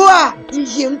主啊，你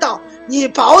引导，你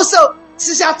保守，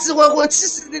赐下智慧和知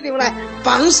识的灵来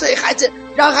帮随孩子，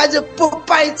让孩子不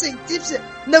败罪地皮，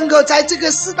能够在这个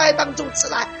时代当中起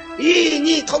来与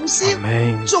你同行。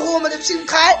祝福我们的平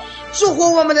台，祝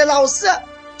福我们的老师，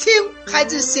听孩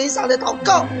子线上的祷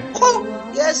告，奉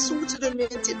耶稣基督的名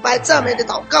敬拜赞美的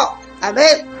祷告。阿们，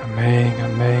阿们，阿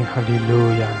们，哈利路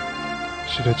亚。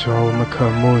是的，主啊，我们渴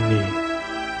慕你，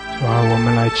主啊，我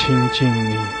们来亲近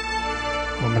你，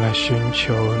我们来寻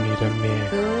求你的面。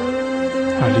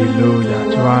哈利路亚，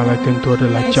主啊，来更多的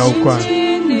来浇灌，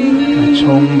来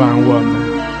充满我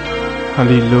们。哈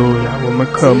利路亚，我们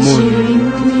渴慕你，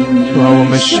主啊，我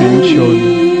们寻求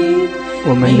你，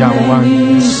我们仰望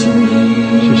你。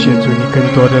谢谢主，你更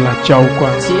多的来浇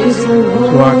灌，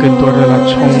主啊，更多的来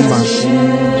充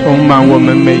满我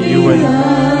们每一位，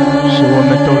使我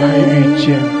们都来遇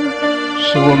见，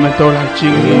使我们都来经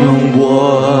历。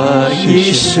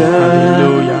谢谢，哈利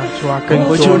路亚，主啊，更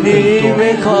多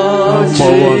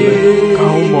高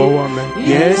摩我们，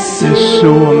耶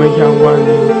稣，我们仰望你。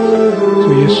主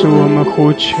耶稣，我们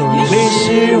呼求你，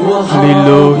哈利路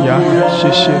亚！谢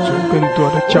谢主，更多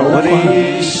的浇灌，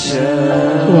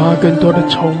主啊，更多的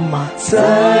充满。哦，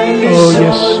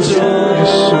耶稣，耶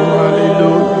稣，哈利路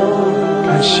亚！感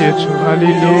谢主，哈利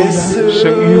路亚！神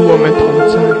与我们同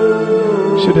在。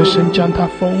是的，神将他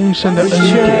丰盛的恩典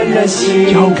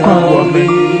浇灌我们，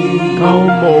高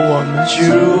摩我们。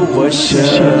谢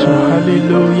谢主，哈利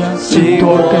路亚！更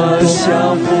多。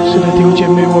是的，弟兄姐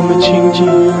妹，我们亲近，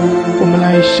我们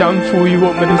来降服于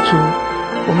我们的主，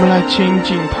我们来亲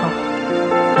近他，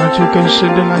让主更深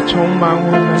的来充满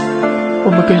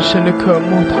我们更深的渴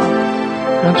慕他，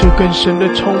让主更深的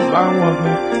充满我们。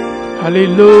哈利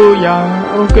路亚！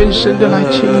哦，更深的来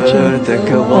亲近，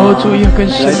哦，主也更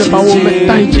深的把我们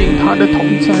带进他的同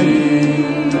在里，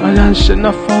让神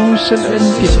那丰盛的恩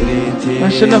典，让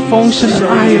神那丰盛的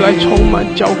爱来充满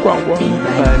浇灌我们，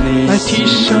来提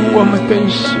升我们，更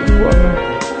新我们。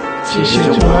谢谢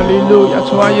主，哈利路亚！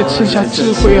主啊，也赐下智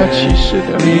慧和启示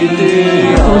的灵，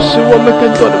使我们更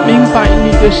多的明白你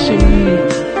的心意，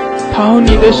讨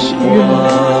你的喜悦。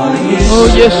哦，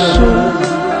耶稣！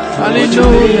哈利路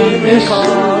亚，耶稣！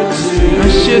感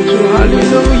谢主，哈利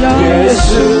路亚，耶稣！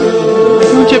弟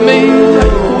兄姐妹来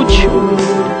呼求，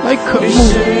来渴慕，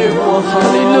哈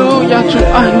利路亚！主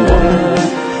爱我们，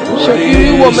神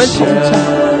与我们同在，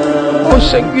哦，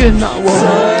神悦纳我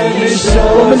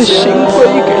们的心归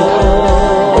给他，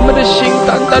哦，们的心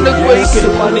单单的归给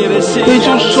他。对主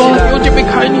说，我就别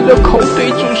开你的口，对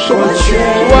主说，主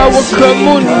啊，我渴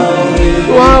慕你，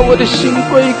主啊，我的心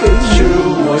归给你。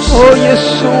哦，耶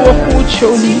稣，我呼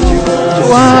求你，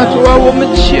主啊，主啊，我们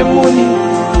切慕你。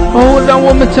哦，让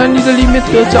我们在你的里面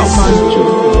得着满足，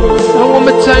让我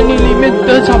们在你里面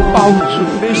得着帮助。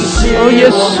哦，耶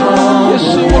稣，耶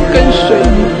稣，我跟随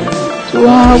你，主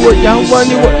啊，我仰望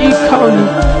你，我依靠你。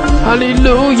哈利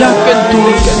路亚，更多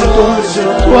更多，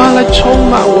主啊，来充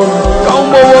满我们，高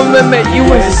摩我们每一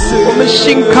位，我们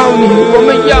信靠你，我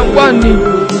们仰望你，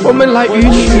我们来与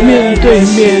你面对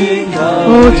面。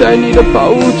哦，在你的宝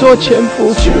座前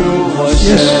匍匐，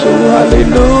耶稣，哈利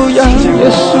路亚，耶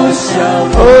稣，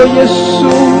哦，耶稣，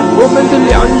我们的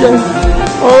良人，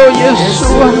哦，耶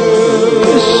稣啊，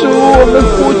耶稣，我们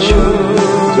呼求，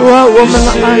主啊，我们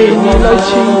来爱你，来亲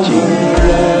近你。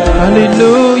哈利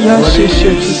路亚，谢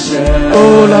谢主。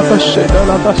哦，拉巴水的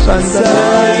拉巴山的，哈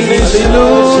利路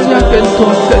亚，更多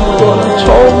更多的充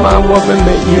满我们每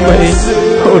一位。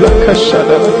哦，拉卡沙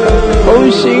的拉卡，同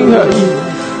心合意，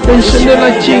更深的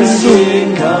来进入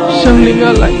圣灵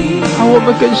而来，把我们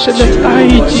更深的带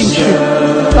进去，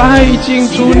带进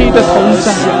主你的同在，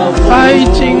带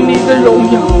进你的荣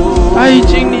耀，带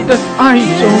进你的爱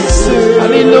中。哈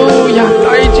利路亚，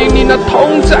带进你那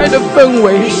同在的氛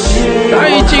围，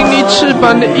带进你翅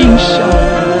膀的印象。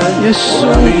耶稣，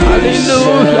哈利路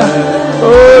亚，哦，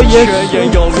耶稣，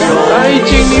带进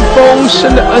你丰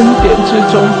盛的恩典之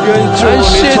中。感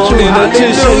谢主，哈利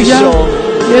路亚，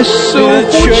耶稣，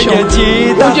呼求，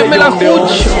我就没来呼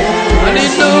求。哈利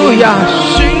路亚，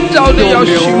寻找的要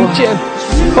寻见，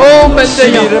叩门的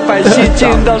要得到。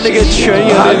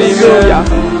哈利路亚。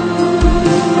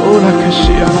哦，那可是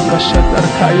呀，那是那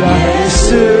卡呀，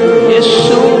耶稣，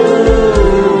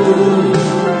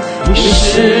你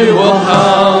是我好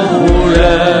牧人，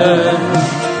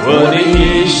我的一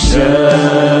生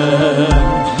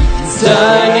在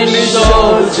你手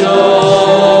中，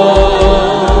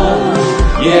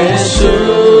耶稣，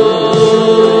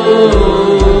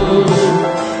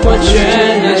我全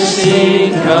然信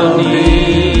靠你，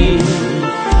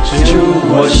主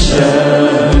我生。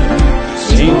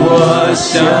我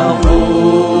相扶。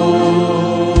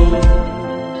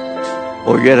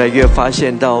我越来越发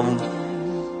现到，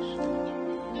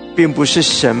并不是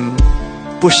神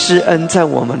不施恩在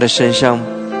我们的身上，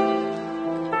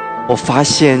我发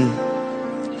现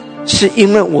是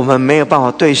因为我们没有办法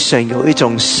对神有一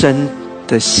种深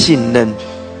的信任。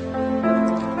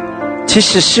其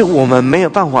实是我们没有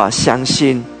办法相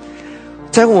信，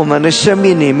在我们的生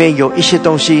命里面有一些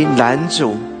东西拦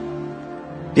阻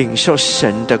领受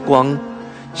神的光，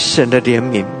神的怜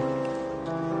悯，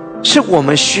是我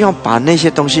们需要把那些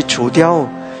东西除掉。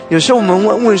有时候我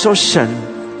们问说，神，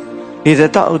你的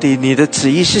到底你的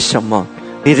旨意是什么？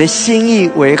你的心意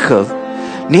为何？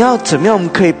你要怎么样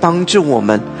可以帮助我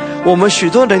们？我们许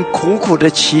多人苦苦的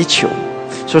祈求，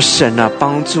说神啊，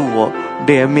帮助我，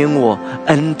怜悯我，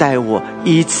恩待我，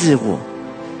医治我。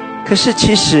可是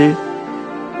其实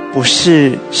不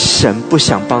是神不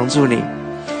想帮助你，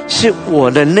是我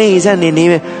的内在里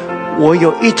面我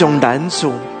有一种拦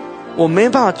阻，我没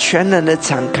办法全然的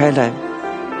敞开来，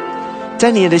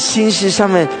在你的心思上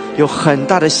面有很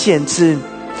大的限制，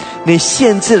你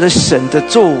限制了神的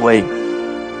作为。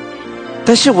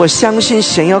但是我相信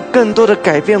神要更多的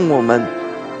改变我们。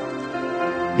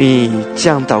你这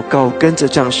样祷告，跟着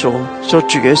这样说，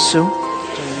主耶稣，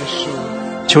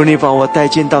求你把我带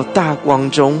进到大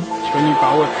光中，求你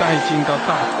把我带进到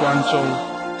大光中，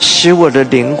使我的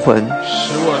灵魂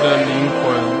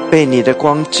被你的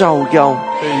光照耀，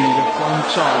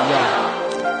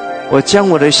我将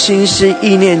我的心思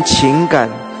意念情感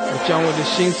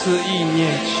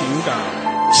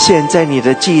献在你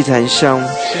的祭坛上，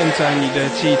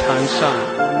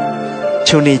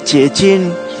求你洁净，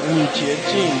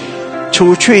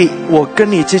除去我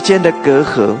跟你之间的隔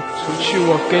阂，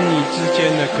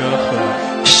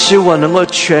使我能够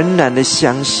全然的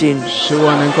相信，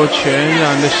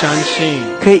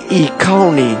可以依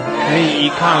靠你，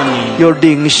有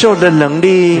领受的能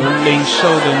力，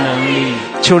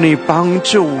求你帮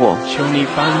助我，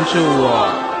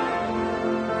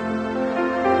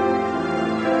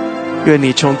愿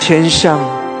你从天上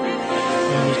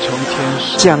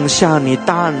降下你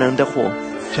大能的火，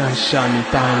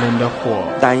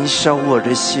燃烧我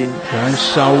的心，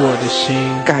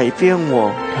改变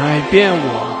我，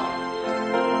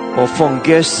我奉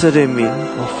耶稣的名，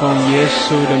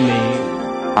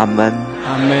阿们，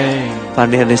阿们。把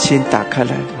你的心打开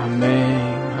来，阿们，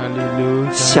哈利路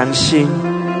亚，相信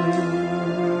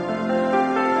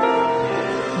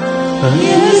耶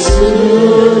稣，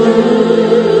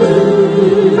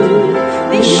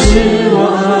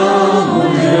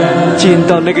进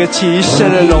到那个极深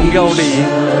的荣耀里，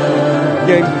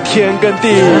愿天跟地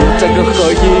整个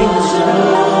合一，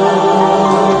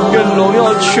愿荣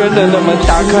耀全能的门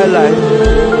打开来。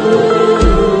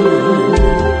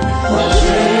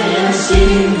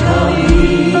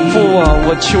父啊，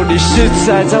我求你施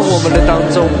慈在我们的当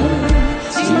中，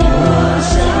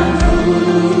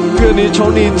愿你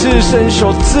从你自身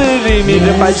所治理你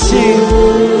的百姓，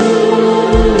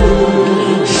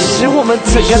使我们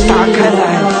整个打开来，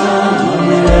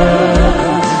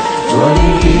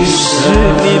使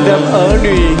你的儿女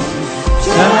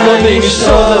能领受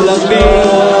的能力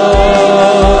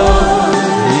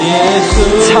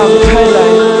敞开来。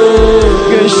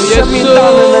愿生命大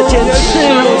能的剑刺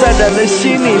入在人的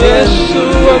心里面，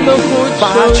发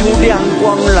出亮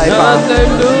光来吧，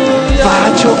发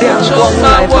出亮光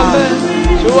来吧。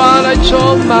主啊，来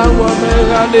充满我们，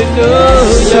哈利路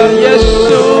亚！耶稣，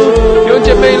用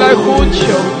姐妹来呼求，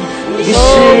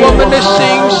我们的心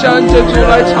向着主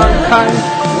来敞开，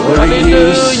哈利路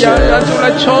亚！让主来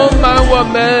充满我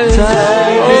们，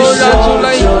让主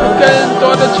来更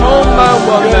多的充满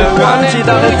我们，哈利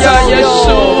路亚！耶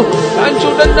稣，让主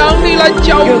的能力来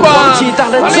浇灌，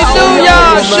哈利路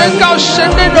亚！宣告神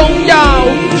的荣耀，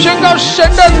宣告神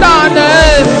的大能，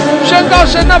宣告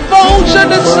神的丰盛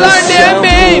的慈爱怜悯。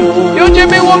弟兄姐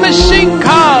妹，我们信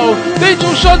靠，对主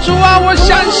说：主啊，我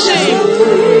相信；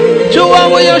主啊，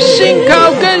我有信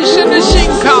靠，更深的信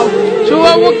靠；主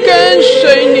啊，我跟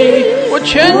随你，我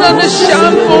全然的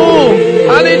降服。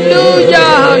哈利路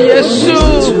亚，耶稣，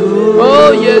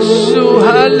哦，耶稣，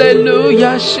哈利路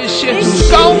亚！谢谢主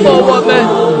高摩我们，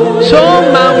充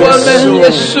满我们，耶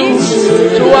稣，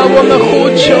主啊，我们呼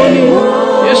求你。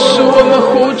耶稣，我们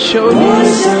呼求你，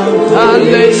哈利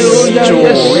路亚！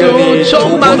耶稣，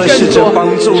充满更多，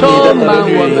充满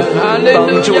我们，哈利路亚！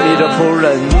帮助你的仆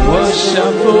人，我降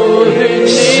服于你，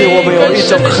使我们有一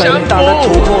种很大的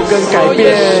突破跟改变。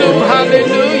耶稣，哈利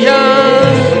路亚！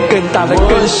更大的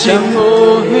更新，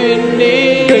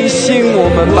更新我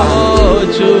们吧，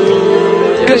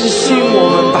更新我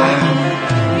们吧，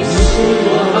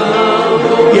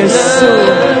耶稣。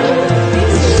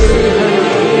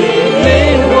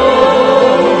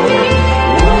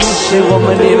使我们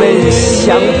里面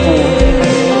降服。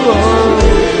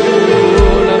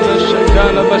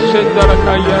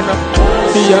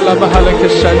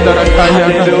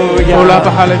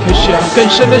更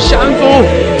深的降服，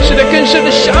是的，更深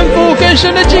的降服，更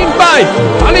深的敬拜，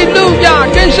哈利路亚！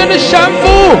更深的降服，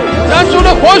让主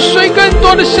的活水更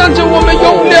多的向着我们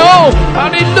涌流，哈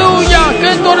利路亚！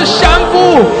更多的降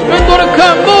服，更多的渴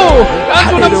慕，让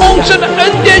主的丰盛的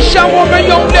恩典向我们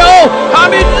涌流，哈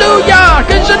利路亚！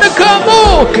更深的渴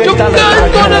慕，就更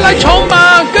多的来充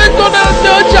满，更多的得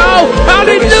着，哈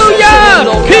利路亚！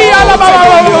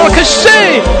可是，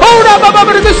哦，拉巴巴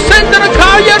巴的圣的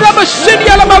卡耶，拉巴西利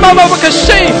亚拉巴巴巴可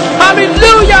是，哈利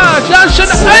路亚！让神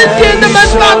的恩典的门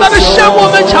大大的向我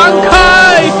们敞开，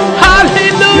哈利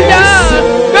路亚！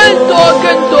更多更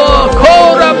多，可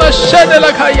拉巴西的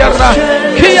拉卡耶拉，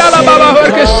基亚拉巴巴巴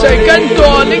可是，更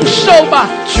多领受吧，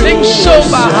领受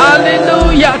吧，哈利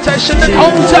路亚！在神的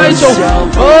同在中，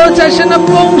哦，在神的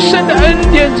丰盛的恩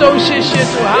典中，谢谢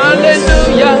主，哈利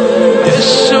路亚！耶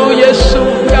稣，耶稣，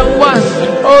仰望，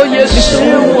哦，耶稣，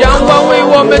仰望为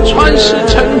我们传世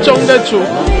沉重的主，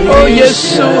哦，耶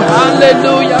稣，哈利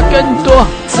路亚！更多，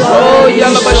哦，亚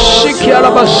拉巴西基亚拉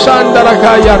巴山达拉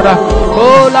卡亚拉，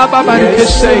哦，拉巴巴克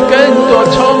塞，更多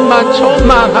充满，充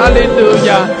满，哈利路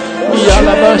亚！亚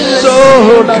拉巴索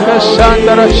拉卡山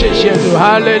达拉，谢谢主，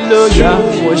哈利路亚！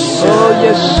哦，耶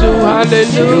稣，哈利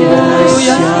路亚！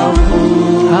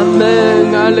阿门，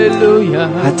哈利路亚！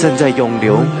他正在涌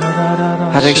流，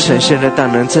他的神圣的大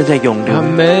能正在涌流，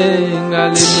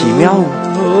奇妙，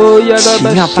奇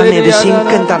妙，把你的心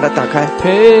更大的打开，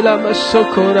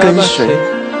跟随，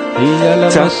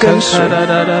只要跟随，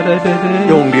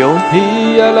涌流，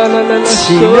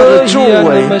奇妙的作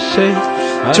为。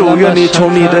主，愿你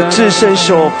从你的至圣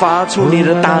所发出你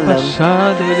的大能，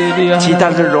极大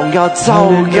的荣耀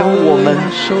照耀我们，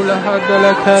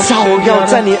照耀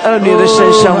在你儿女的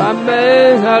身上，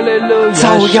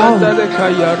照耀，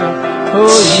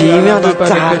奇妙的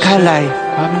打开来，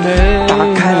打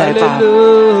开来吧，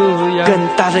更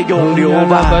大的涌流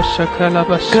吧，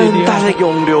更大的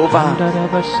涌流吧，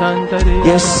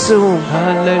耶稣，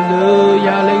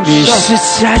你是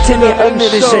慈爱在你儿女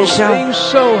的身上。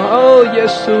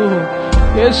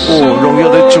哦，荣耀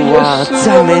的主啊，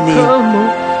赞美你！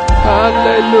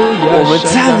我们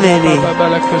赞美你！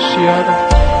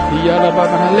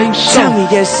领受，赞美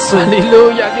耶稣，哈利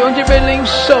路亚，弟兄姐妹领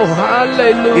受，哈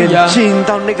利路亚，进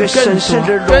到那个神圣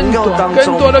的荣耀当中，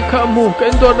更多的渴慕，更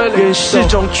多的领受，愿四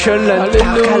种全人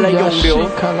打开了涌流，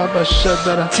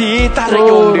极大的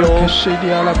涌流，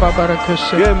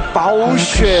愿宝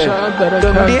血跟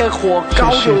烈火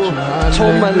高炉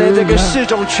充满了这个四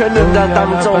种全人的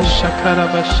当中，哈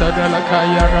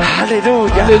利路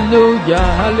亚，哈利路亚，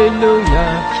哈利路亚，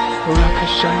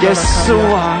耶稣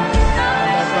啊！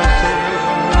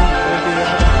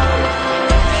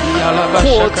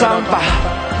扩张吧，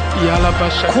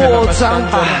扩张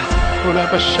吧，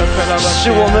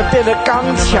使我们变得刚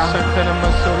强。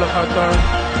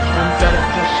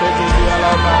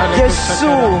耶稣，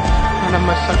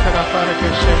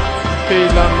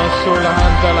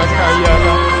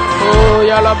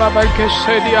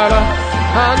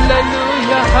哈利路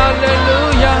亚，哈利路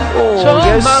亚，充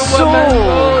满我们，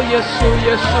耶稣，耶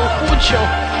稣，呼求，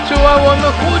主啊，我们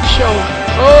呼求。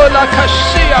拉卡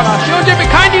西亚啦！弟兄姐妹，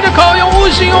开你的口，用悟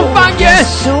性，用方言。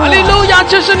哈利路亚！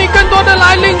这是你更多的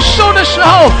来领受的时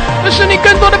候，这是你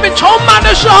更多的被充满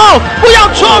的时候，不要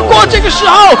错过这个时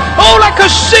候。拉卡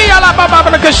西亚啦，巴巴巴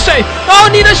拉卡西！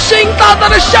你的心大大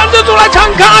的向着主来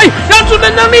敞开，让主的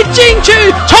能力进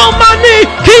去，充满你。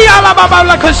基亚啦，巴巴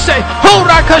拉卡西！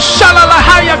拉卡沙啦啦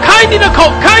哈呀！开你的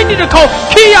口，开你的口！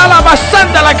基亚啦巴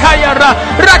桑达啦开呀啦，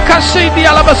拉卡西迪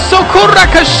亚啦巴苏库拉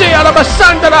卡西亚啦巴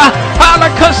桑达啦。拉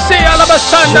克西亚拉巴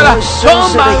山的啦，充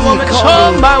满我们，充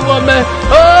满我们，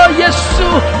耶稣，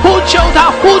呼求他，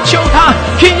呼求他，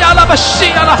基亚拉巴西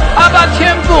亚拉，阿爸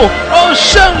天父，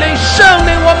圣灵，圣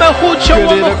灵，我们呼求，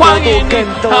我们欢迎你，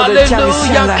哈利路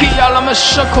亚，基亚拉巴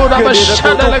沙库拉巴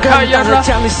山的啦卡亚拉，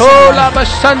拉巴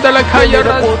山的啦卡亚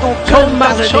拉，充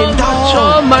满，充满，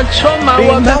充满，充满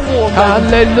我们，哈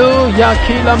利路亚，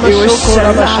基拉巴苏库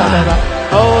拉巴山的啦。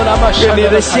愿你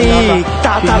的心意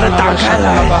大大的打开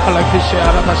来，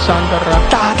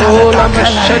大大的打开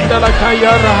来。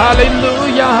哈利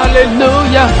路亚，哈利路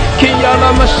亚，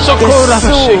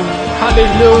哈利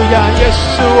路亚，耶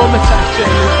稣，我们在这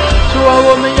里，主啊，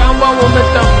我们仰望，我们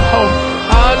等候，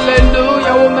哈利路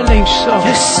亚，我们领受，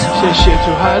谢谢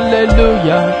主，哈利路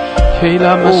亚，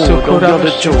荣耀的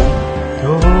主，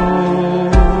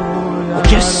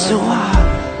耶稣啊！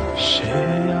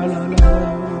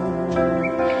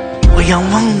我仰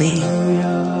望你，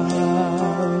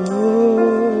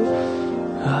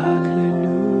哈利路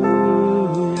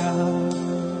亚。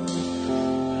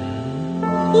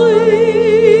为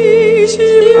是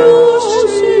了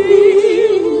心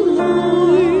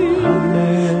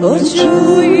来，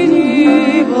主与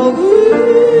你宝贵。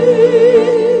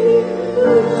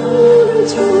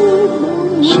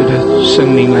是的，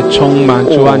圣灵来充满，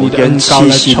主啊，你的恩膏来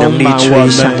充满我们，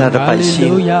哈利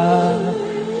路亚。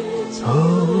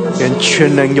愿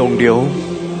全能永留，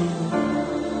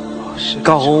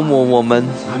高抹我们，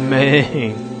阿门，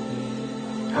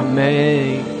阿门。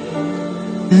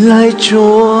来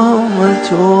充满，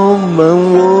充满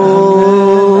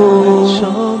我，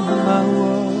充满我，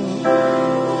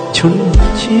纯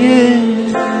洁。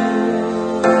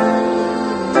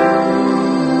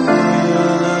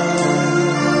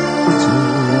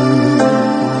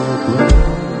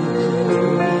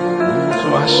主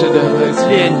啊，是的，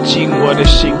炼净我的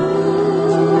心。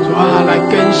主啊，来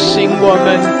更新我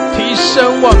们，提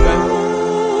升我们。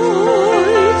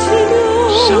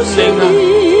圣灵啊，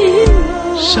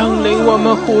圣灵，我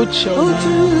们呼求你，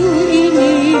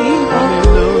哈利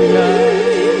路亚，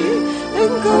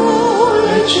来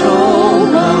充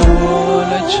满我，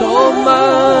来充满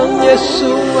耶稣，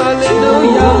哈利路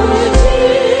亚，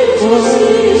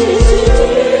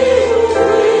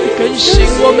更新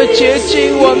我们，洁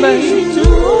净我们，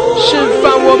释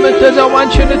放我们，得到完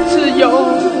全的自由。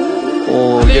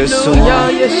哈利路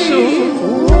亚，耶稣，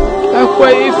来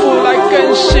恢复，来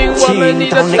更新我们，你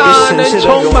的大能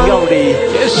充满。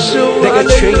耶稣，那个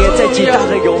泉源在极大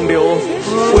的涌流，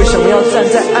为什么要站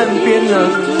在岸边呢？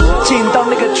进到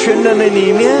那个泉能的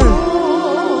里面。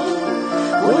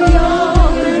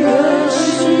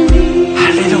哈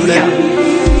利路亚！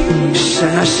神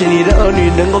啊，使你的儿女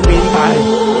能够明白。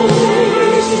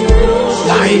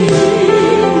来，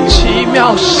奇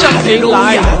妙圣灵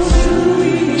来。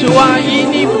主啊，以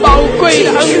你宝贵的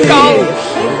恩膏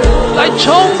来充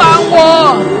满我，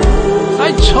来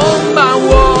充满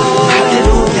我。哈利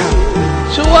路亚！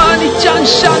主啊，你降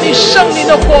下你圣灵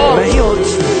的火，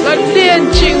来炼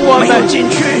净我们，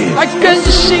来更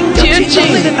新洁净，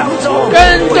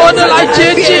更多的来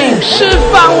洁净，释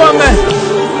放我们。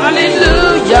哈利路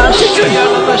亚！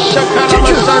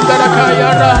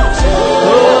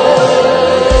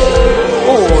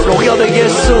荣耀的耶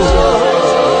稣，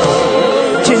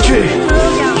进去，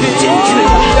进去。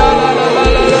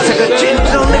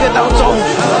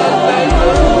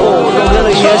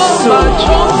耶稣，充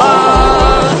满。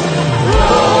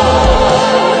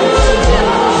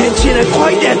年轻人，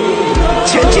快一点，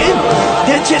前进！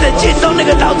年轻人，进到那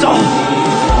个当中，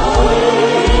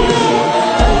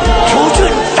除去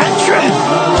胆怯、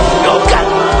勇敢，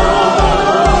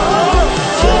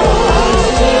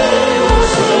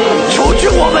除去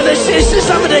我们的形式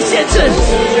上面的限制。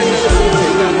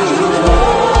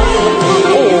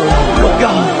荣耀，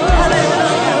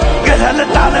愿他的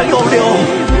大能永留，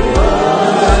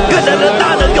愿他的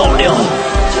大能永留。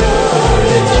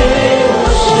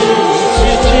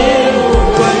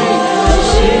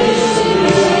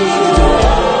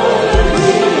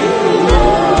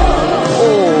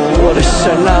我的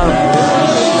神啊，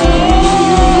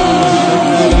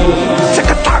这个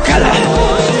打开来，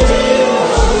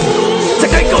这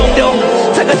个涌流，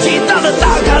这个极大的打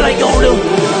开来涌流，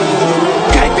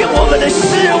改变我们的思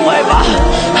维吧，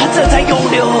这才涌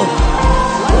流。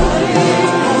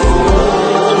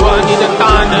主啊，你的大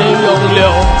能涌流，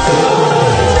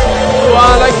主啊，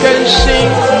来更新，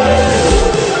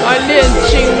来炼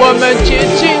净我们，洁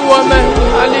净我们，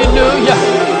哈利路亚，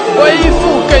恢复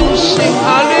更新，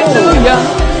哈利路亚。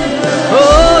哦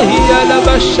呀，拉巴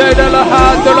塞的拉哈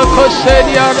德拉科塞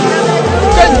利亚，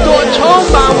更多充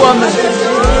满我们，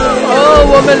哦，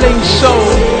我们领受，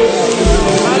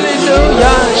哈利路亚，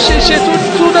谢谢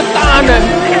主的大能，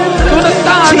主的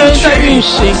大能在运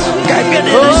行，改变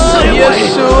你的思维。耶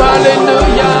稣，哈利路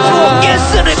亚，耶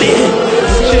稣的名，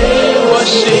进我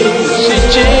心，洗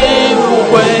净污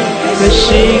秽，更新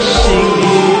心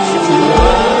灵。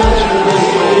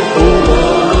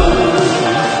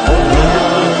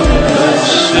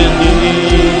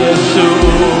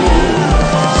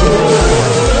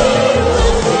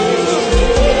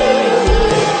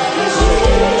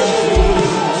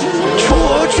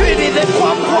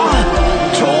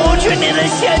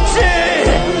限制，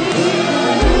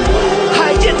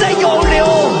他已经在涌流，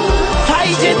他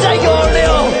已经在涌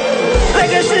流，那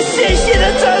个是信心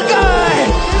的遮盖，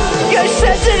跟神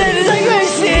之灵的运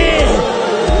行，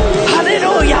哈利路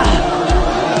亚！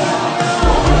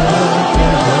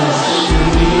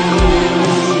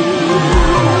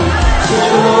主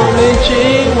你进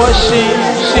我心，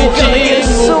洗净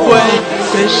污秽，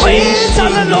更新心灵。他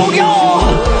的荣耀，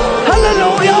他的荣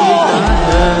耀。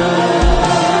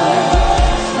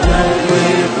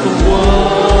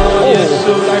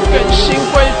来更新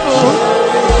恢复，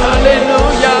哈利路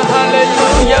亚，哈利路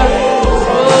亚，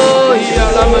哦呀，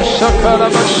拉玛沙卡拉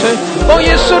玛神，奉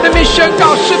耶稣的名宣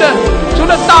告，是的，主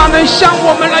的大能向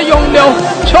我们来涌流，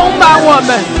充满我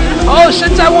们，哦，神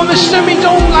在我们生命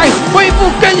中来恢复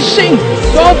更新，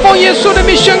哦，奉耶稣的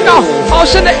名宣告，哦，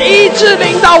神的医治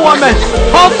领导我们，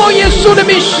哦，奉耶稣的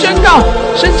名宣告，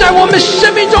神在我们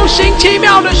生命中行奇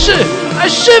妙的事。来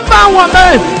释放我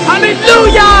们，哈利路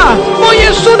亚！奉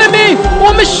耶稣的名，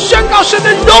我们宣告神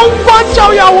的荣光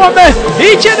照耀我们，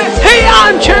一切的黑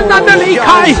暗全然的离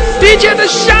开，一切的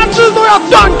辖制都要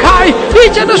断开，一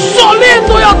切的锁链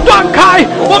都要断开，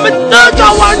我们得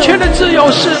到完全的自由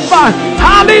释放。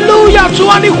哈利路亚！主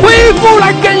啊，你恢复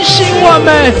来更新我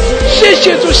们，谢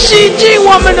谢主，洗净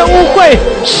我们的污秽，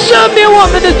赦免我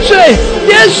们的罪。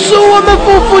耶稣，我们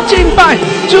夫妇敬拜，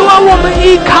主啊，我们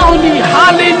依靠你，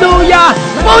哈利路亚！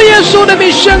奉耶稣的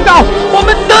名宣告，我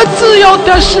们得自由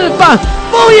得释放。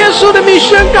奉耶稣的名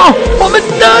宣告，我们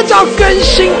得着更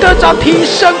新，得着提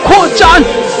升扩展。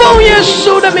奉耶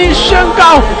稣的名宣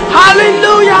告，哈利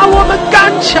路亚！我们刚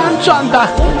强壮胆，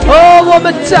哦，我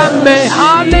们赞美，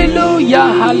哈利路亚，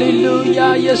哈利路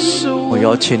亚，耶稣！我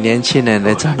邀请年轻人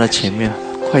来站到前面，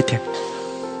快点，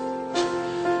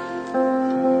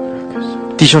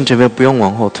弟兄姐妹不用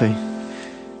往后退。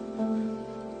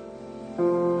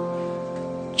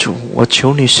主，我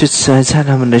求你施慈爱在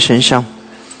他们的身上，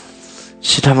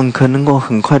使他们可能够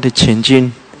很快的前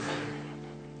进，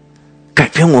改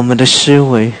变我们的思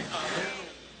维。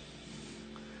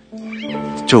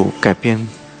主，改变，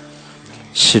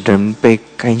使人被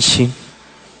更新，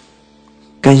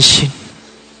更新。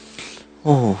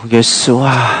哦，耶稣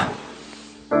啊！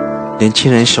年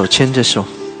轻人手牵着手，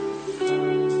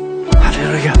哈利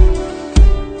路亚！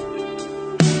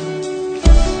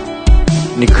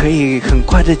你可以很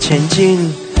快的前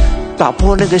进，打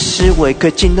破那个思维，可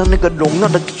以进到那个荣耀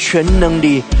的全能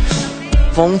里，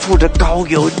丰富的膏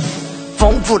油，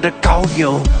丰富的膏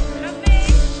油。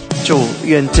就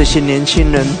愿这些年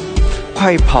轻人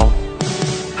快跑，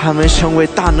他们成为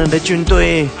大能的军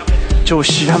队，就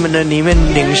使他们的里面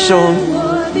领受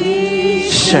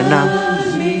神啊，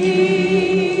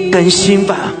更新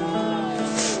吧，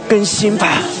更新吧，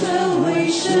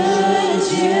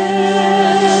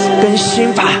更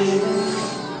新吧，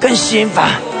更新吧，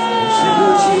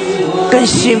更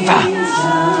新吧，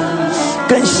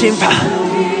更新吧，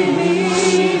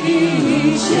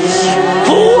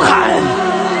呼喊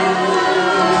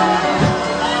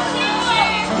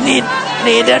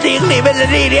你的灵里面的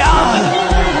力量。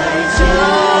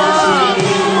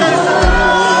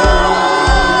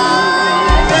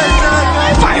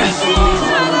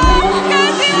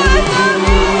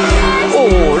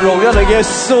哦，荣耀的耶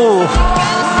稣。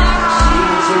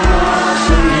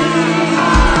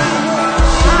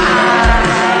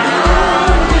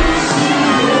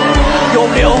涌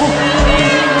流，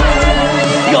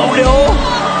涌流，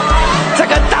这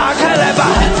个打开来吧，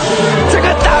这个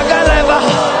打开来吧，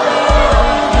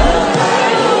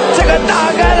这个打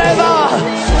开来吧，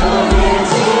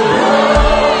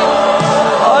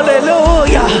哈利路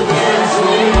亚！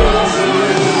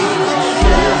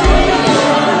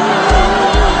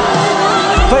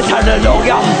非常的荣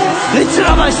耀，你知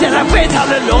道吗？现在非常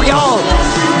的荣耀，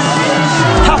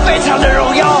他非常的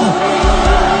荣耀。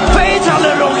非常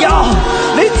的荣耀，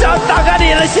你只要打开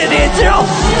你的心灵，只有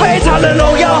非常的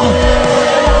荣耀。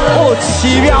哦，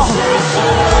奇妙，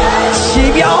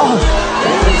奇妙！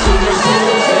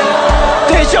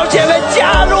弟兄姐妹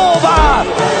加入吧，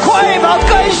快吧，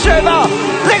跟随吧！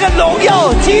那个荣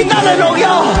耀，极大的荣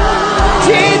耀，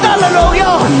极大的荣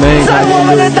耀，在我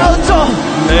们的当中。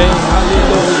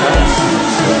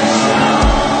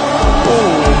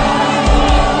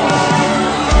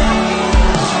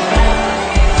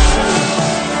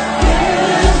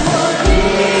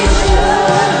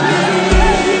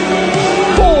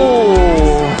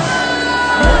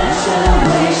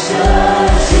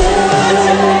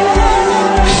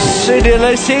使你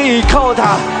的心依靠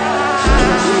他。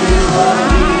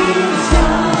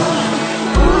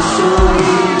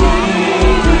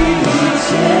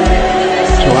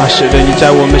主啊，使得你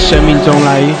在我们生命中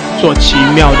来做奇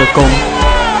妙的工，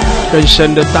更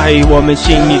深的带我们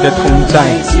进你的同在。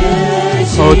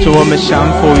哦，主，我们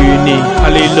降服于你，哈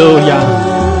利路亚！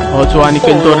哦，主啊，你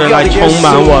更多的来充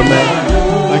满我们，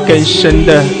来更深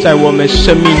的在我们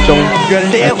生命中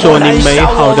来做你美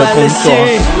好的工作。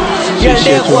谢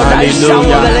谢主，哈利路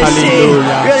亚，哈利路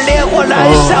亚！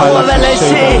哦，我们的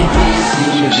心，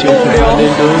谢谢主，哈利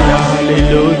路亚，哈利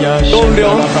路亚！东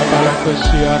流，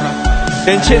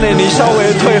年轻人，你稍微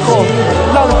退后，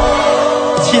让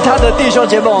其他的弟兄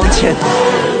姐妹往前。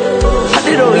哈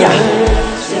利路亚！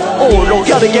哦，荣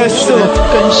耀的耶稣，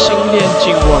更新炼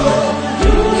净我们。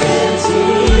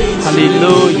哈利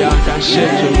路亚，感谢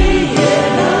主！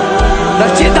来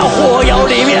进到火窑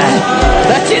里面，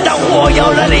来进到火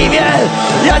窑的里面，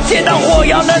要进到火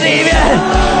窑的里面，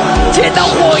进到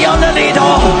火窑的里头，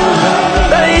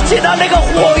来进到那个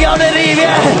火窑的里面。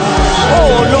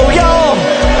哦，荣耀，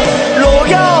荣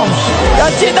耀，要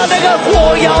进到那个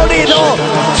火窑里头，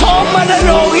充满了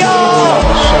荣耀，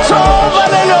充满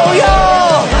了荣耀，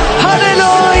哈利路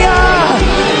亚，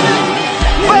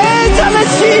非常的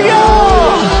奇妙，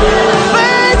非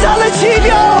常的奇妙。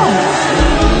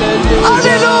哈利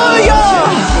路亚！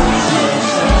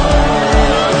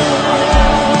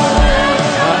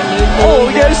哦，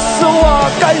耶稣啊，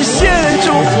感谢主，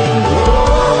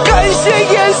感谢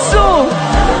耶稣，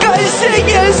感谢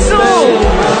耶稣，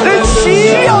奇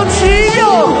妙，奇妙！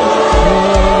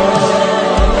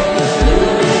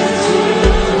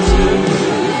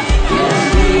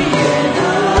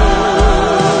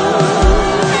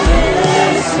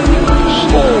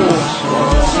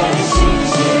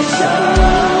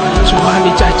你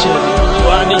在这里，主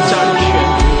啊，你掌权，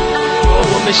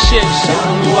我们献上，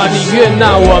主啊，你悦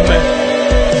纳我们，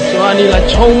主啊，你来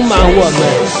充满我们，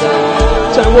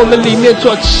在我们里面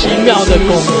做奇妙的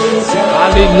工。哈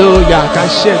利路亚，感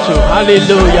谢主，哈利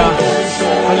路亚，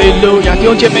哈利路亚，弟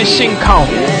兄姐妹信靠，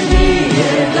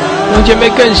弟兄姐妹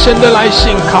更深的来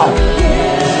信靠。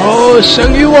哦，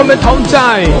神与我们同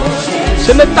在，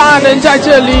神的大能在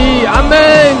这里，阿们，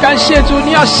感谢主，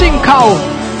你要信靠。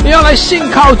你要来信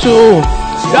靠主，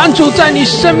让主在你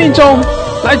生命中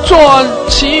来做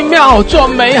奇妙、做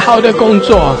美好的工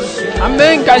作。阿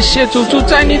们！感谢主，主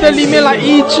在你的里面来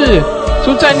医治，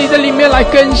主在你的里面来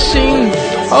更新，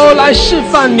哦，来释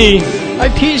放你，来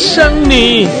提升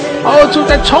你，哦，主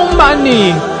在充满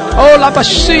你，哦，拉巴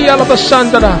西亚，拉巴山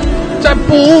的啦，在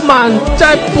补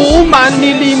满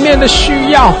你里面的需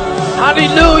要。哈利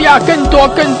路亚，更多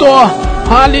更多。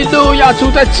哈利路亚，主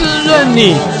在滋润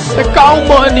你，在高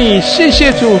摩你，谢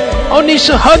谢主。哦，你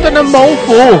是何等的蒙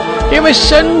福，因为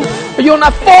神有那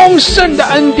丰盛的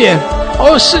恩典，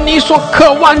哦，是你所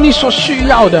渴望、你所需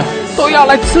要的，都要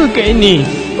来赐给你，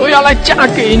都要来加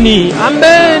给你。阿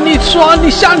们！你说，你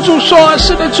向主说，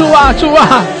是的，主啊，主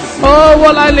啊，哦，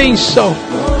我来领受。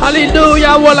哈利路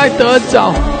亚，我来得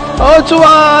着。哦，主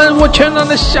啊，我全然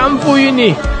的降服于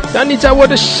你。让你在我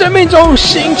的生命中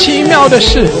行奇妙的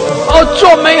事，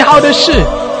做美好的事。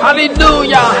哈利路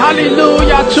亚，哈利路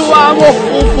亚！主啊，我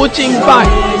匍匐敬拜。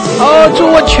主，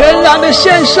我全然的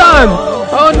献上。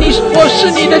我是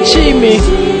你的器皿。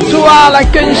主啊，来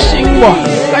更新我，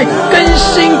来更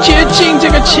新洁净这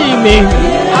个器皿。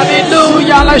哈利路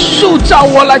亚，来塑造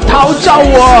我，来陶造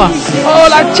我。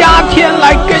来加添，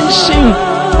来更新。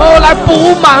来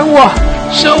补满我，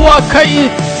使我可以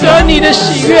得你的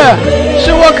喜悦，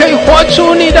使我可以活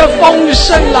出你的丰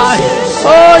盛来。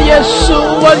耶稣，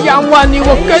我仰望你，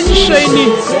我跟随你，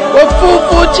我匍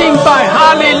匐敬拜。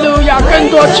哈利路亚，更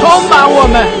多充满我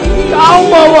们，高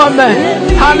摩我们。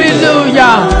哈利路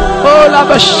亚，拉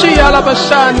巴西亚，拉巴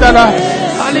山的了。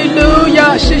哈利路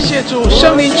亚，谢谢主，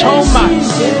圣灵充满，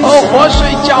活水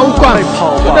浇灌，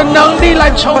主的能力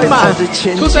来充满，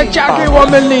主再加给我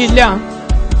们力量。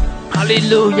哈利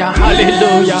路亚，哈利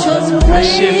路亚，感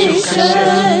谢主，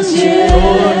感谢主。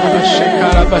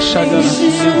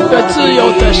得自由，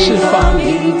得释放，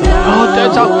得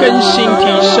到更新提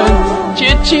升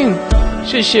洁净。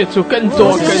谢谢主，更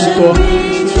多更多。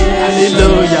哈利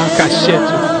路亚，感谢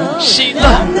主。喜乐，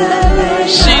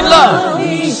喜乐，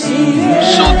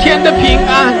属天的平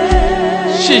安。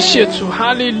谢谢主，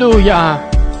哈利路亚，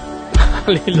哈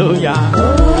利路亚。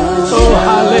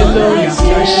哈利路亚！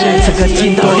感谢整个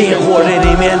进到烈火里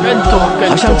面，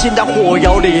好像进到火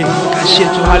窑里。感谢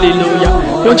主，哈利路亚！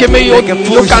弟兄姐妹有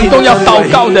感动要祷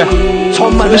告的，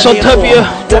这个时候特别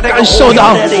我感受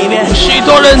到许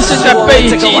多人正在被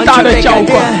极大的浇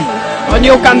灌。你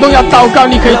有感动要祷告，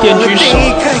你可以点举手，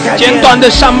简短的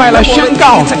上麦来宣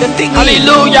告。哈利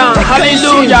路亚，哈利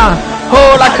路亚！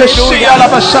来可西亚拉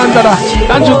巴山的了，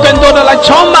让主更多的来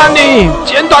充满你，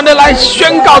简短的来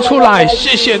宣告出来。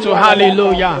谢谢主，哈利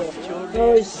路亚。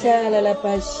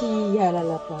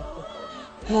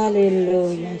哈利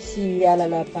路亚，西亚拉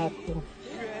拉巴库。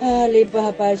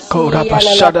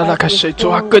主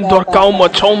啊，更多的高摩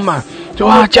充满，主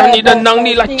啊，将你的能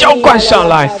力来浇灌上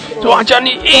来，主啊，将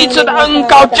你医治的恩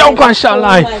膏浇灌上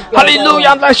来，哈利路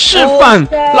亚，来释放，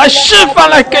来释放，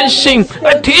来更新，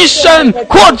来提升，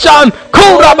扩展，哈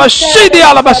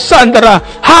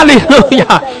利路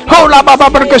亚，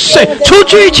除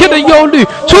去一切的忧虑，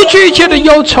除去一切的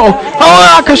忧愁，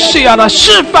来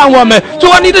释放我们，主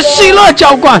啊，你的喜乐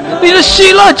浇灌，你的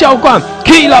喜乐浇灌。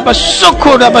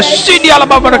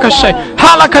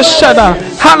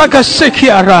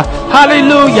哈利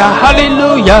路亚，哈利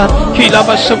路亚，谢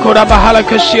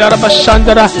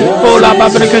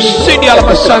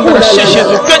谢主，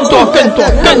更多更多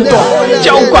更多，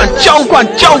浇灌浇灌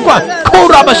浇灌，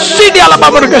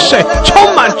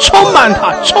充满充满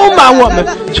它，充满我们，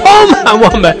充满我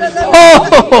们。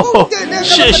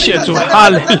谢谢主，哈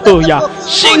利路亚，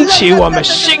兴起我们，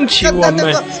兴起我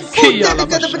们。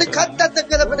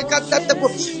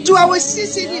主啊，我谢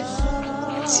谢你，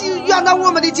原谅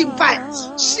我们的敬拜，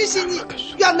谢谢你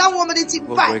原谅我们的敬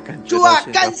拜。主啊，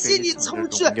感谢你从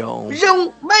这人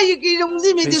每一个人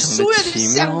里面的所有的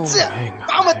相知，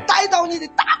把我们带到你的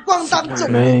大光当中，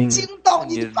进到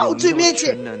你的宝座面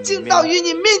前，进到与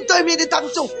你面对面的当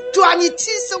中。主啊，你提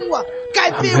升我，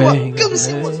改变我，更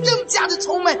新我，更加的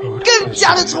充满，更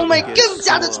加的充满，更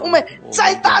加的充满，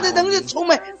再大的能力充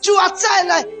满。主啊，再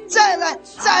来再来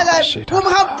再来，我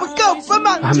们还不够，不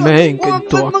满足，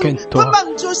我们不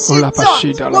满足现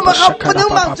状，我们还不能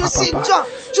满足现状。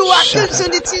主啊，更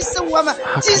深的提升我们，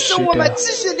提升我们，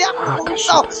继续烈火焚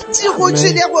烧，继续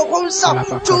去烈火焚烧。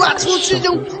主啊，除去人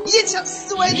一切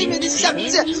思维里面的限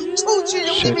制，除去人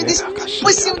里面的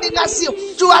不幸的那些。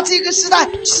主啊，这个时代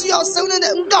需要圣人的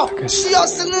恩膏，需要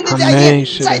圣人的烈焰，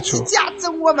再次加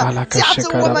增我们，加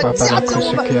增我们，加增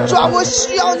我们。主啊，我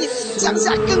需要你降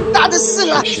下更大的事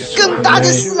来，更大的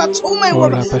事来充满我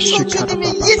们，除去里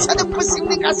面一切的不幸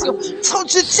的那些，除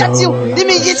去天境里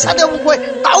面一切的误会，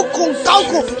倒空倒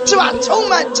空。主啊，充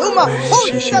满充满，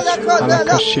谢谢主，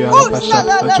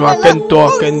主啊，更多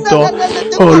更多，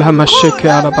拉玛西克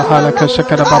阿拉巴哈拉克什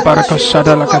克拉巴巴拉克沙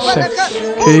达拉克什，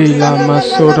基拉玛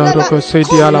苏达罗克西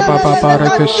迪阿拉巴巴巴拉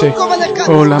克什，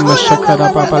拉玛什克拉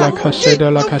巴巴拉克什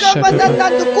的拉克什的，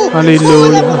哈利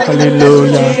路亚，哈利路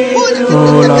亚，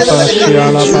拉巴西阿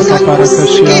拉巴巴巴拉克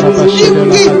西阿拉巴西的拉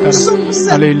克什，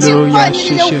哈利路亚，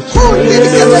谢谢主，哈利路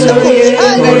亚，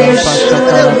拉巴什克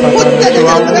拉巴巴拉，主啊，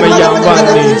我们仰望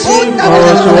你。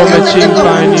主，我们敬拜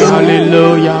你，哈利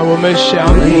路亚！我们降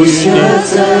服于你，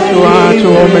主啊，主，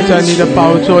我们在你的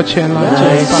宝座前来敬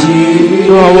拜，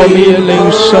主啊，我们也领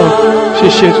受，谢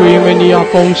谢主，因为你要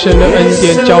丰盛的恩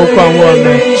典浇灌我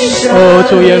们。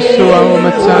主耶稣啊，我们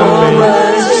赞美，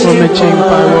我们敬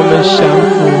拜，我们降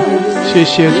服。谢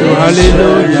谢主，哈利路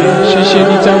亚！谢谢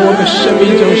你在我们生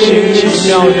命中行奇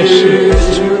妙的事，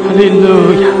哈哈利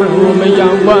路亚，我们仰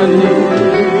望你。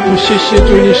谢谢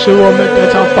主，你使我们得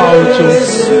着宝珠，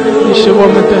你使我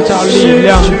们得着力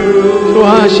量。主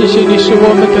啊，谢谢你使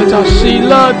我们得着喜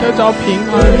乐，得着平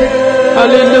安。哈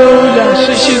利路亚，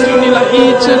谢谢主，你来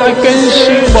医治，来更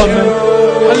新我们。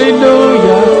哈利路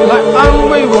亚，来安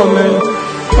慰我们。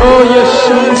哦，耶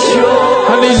稣，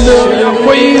哈利路亚，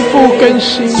恢复更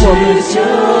新我们。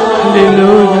哈利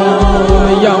路亚，我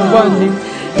们仰望你。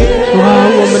主啊，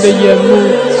我们的眼目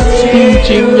定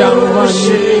睛仰望你，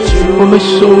我们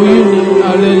属于你。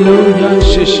哈利路亚，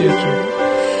谢谢主，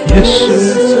耶稣，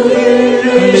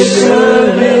哈利路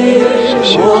亚，谢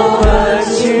谢主，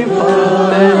我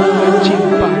们敬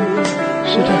拜，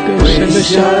使他更深的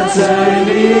相信，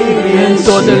更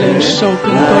多的领受，更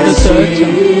多的得着。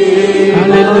哈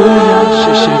利路亚，谢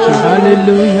谢主，哈利路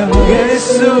亚，哦，耶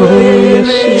稣，感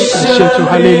谢主，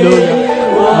哈利路亚。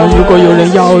如果有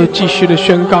人要继续的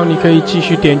宣告，你可以继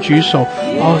续点举手，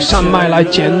上麦来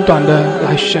简短的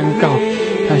来宣告。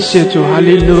感谢主，哈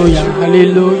利路亚，哈利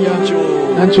路亚，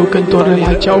让主更多的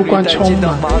来浇灌充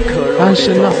满，让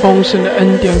神那丰盛的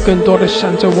恩典更多的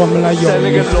向着我们来涌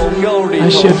流。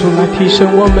感谢主来提升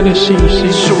我们的信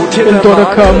心，更多的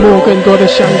渴慕，更多的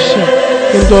相信，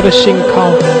更多的信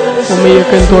靠，我们也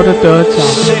更多的得着。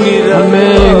阿们，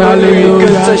哈利路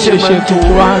亚，谢谢主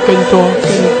啊，更多，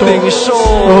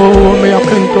我们要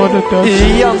更多的得着。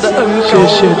谢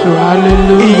谢主，哈利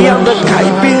路亚，一样的改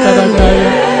变。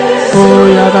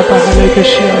亚达巴哈利克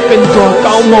西亚，更多高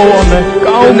摩我们，高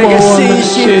摩我们，谢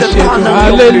谢主，哈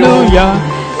利路亚。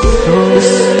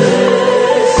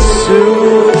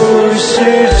是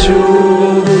主，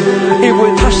因为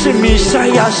他是弥赛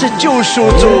亚，是救赎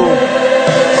主。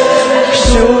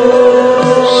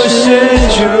是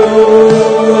主，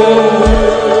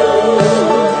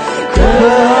恳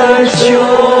求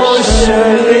神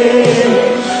灵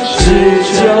指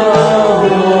教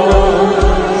我。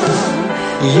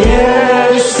耶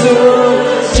稣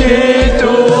基督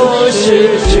是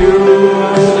主，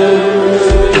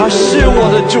他是我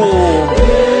的主。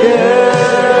耶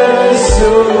稣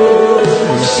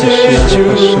是主，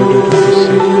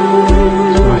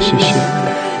谢谢。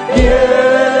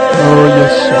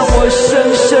让我深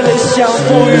深的降服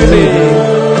于你，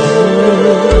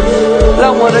让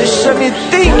我的生命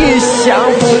定义降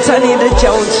服在你的脚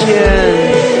前。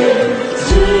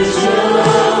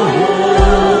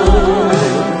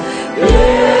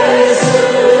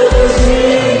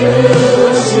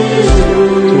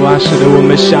主啊，使得我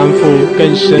们降服更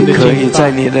深的敬拜。可以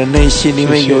在你的内心里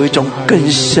面有一种更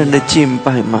深的敬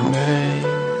拜吗？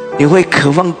你会渴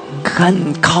望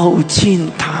更靠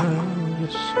近他吗？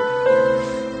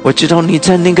我知道你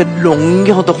在那个荣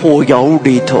耀的火窑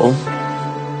里头，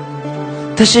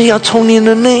但是要从你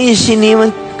的内心里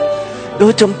面有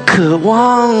一种渴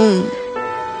望，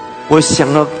我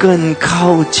想要更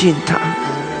靠近他，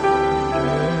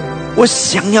我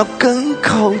想要更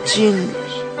靠近，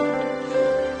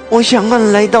我想要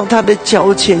来到他的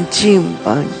脚前敬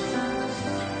拜，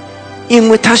因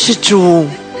为他是主，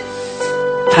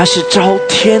他是造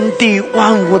天地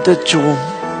万物的主。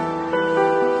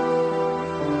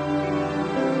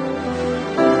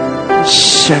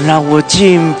神让我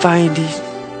敬拜你，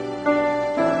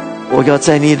我要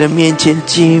在你的面前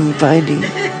敬拜你，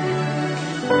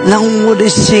让我的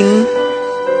心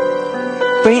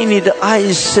被你的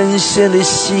爱深深的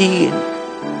吸引。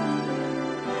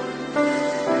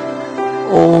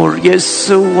哦，耶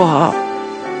稣啊，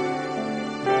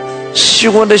使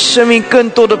我的生命更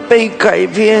多的被改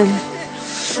变。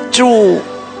主，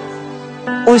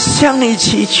我向你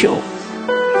祈求，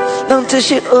让这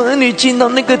些儿女进到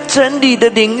那个真理的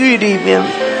领域里面，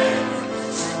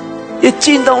也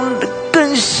进到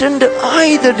更深的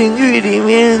爱的领域里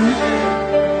面，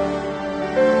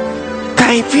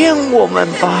改变我们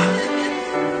吧，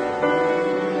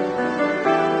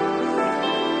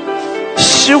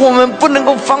使我们不能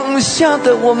够放下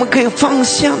的，我们可以放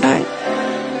下来，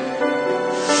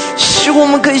使我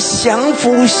们可以降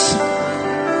服，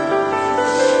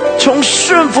从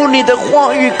顺服你的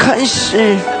话语开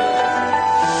始，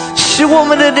使我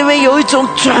们的里面有一种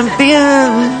转变。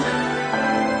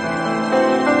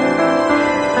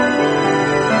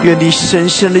愿你神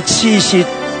圣的气息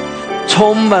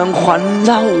充满环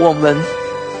绕我们，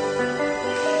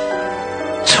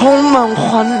充满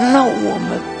环绕我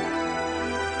们。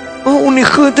哦，你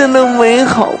何等的美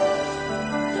好！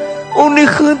哦，你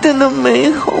何等的美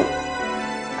好！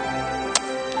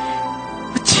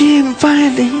我敬拜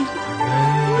你，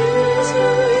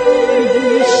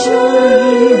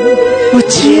我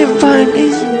敬拜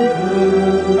你，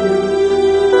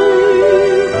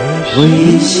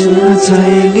微笑在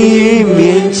你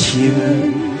面前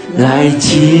来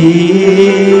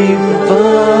敬拜，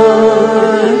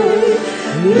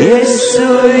耶稣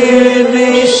与你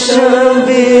生命，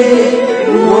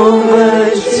我们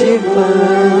敬拜，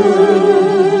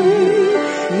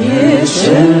也承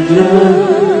认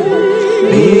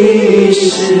你是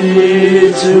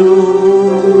主，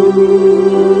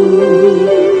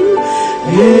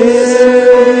耶稣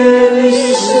与你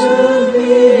生命，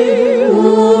我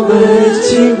们敬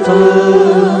拜。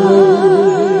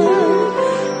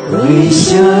跪下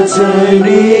在你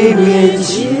面前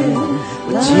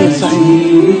敬拜，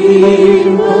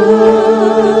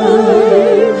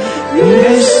耶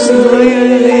稣与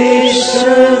你生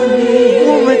命，我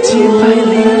们敬拜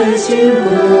你，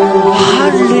哈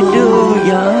利路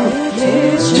亚，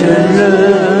承认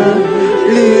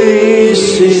你是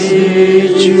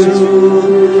主，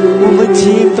我们敬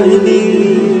拜你，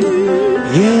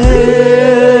耶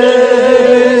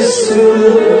稣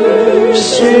是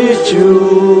主。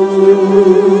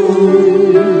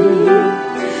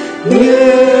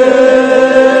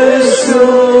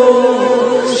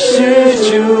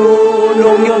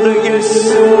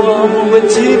我们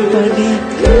敬拜你，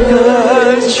恳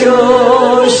求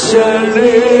神灵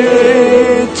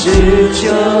指教。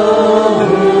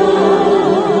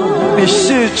你是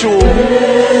主，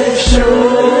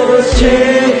基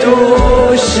督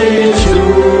是主，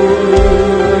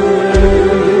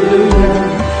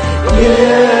耶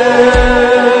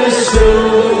稣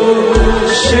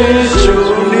是主，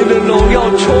你的荣耀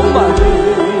充满。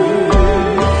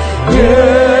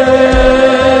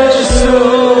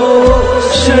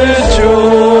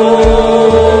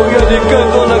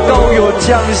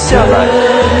降下来，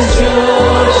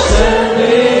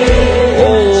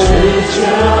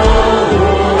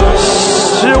使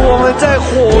我们在火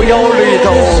窑里头，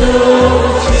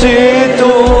基督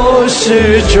是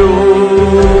主，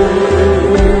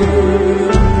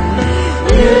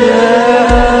耶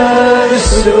稣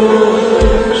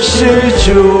是主，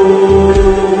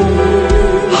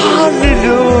哈利路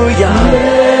亚！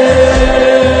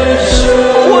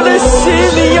我的心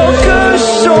里要歌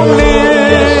颂你。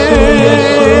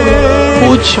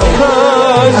呼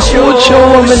求我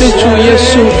们的主耶稣，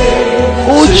呼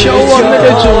求我们的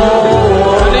主，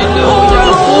哈利路亚！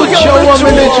呼求我们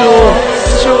的主耶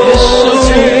稣，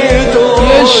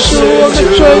耶稣，我们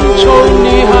尊崇你，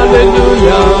哈利路亚！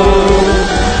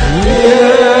耶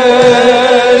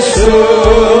稣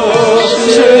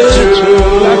是主，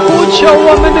来呼求我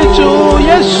们的主耶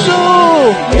稣，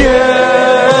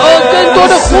更多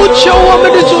的呼求我们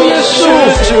的主耶稣，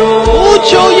呼求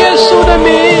耶稣的名。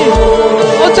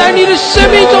在你的生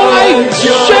命中来宣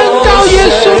告耶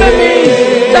稣的名，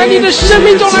在你的生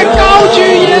命中来高举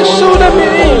耶稣的名。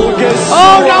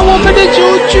让我们的主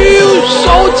居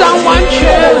首长完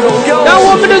全，让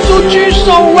我们的主居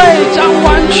首位长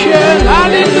完全。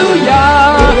哈利路亚！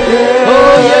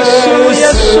耶稣，耶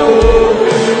稣，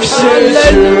哈利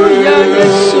路亚！耶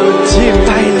稣，敬拜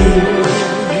你，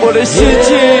我的心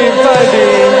敬拜你，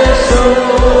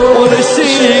我的心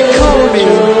依靠你。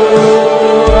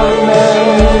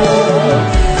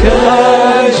恳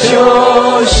求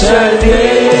神灵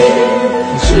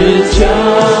指教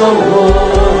我，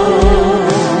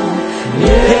耶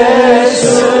稣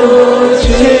基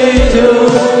督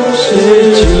是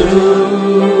主，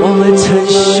我们称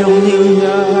颂你，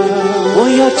我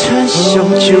要称颂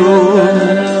主，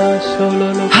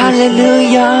哈利路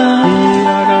亚！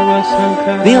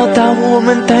你要把我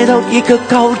们带到一个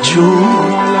高处，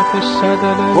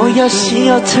我要心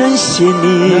要称谢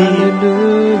你，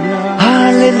哈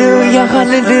利路亚，哈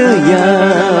利路亚！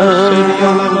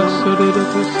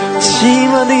亲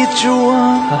爱的主啊，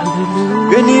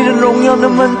愿你的荣耀的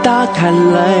门打开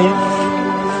来，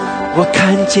我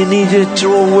看见你的作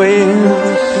为，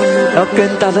要更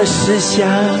大的实相，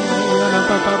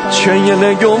全然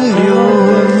的永留，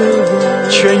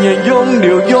全然永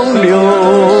留，永留。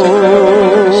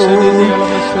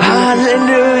哈利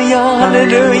路亚，哈利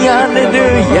路亚，哈利路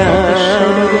亚，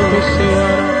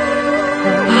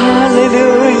哈利路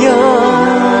亚！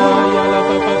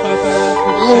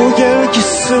哦，耶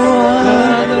稣啊，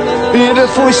你的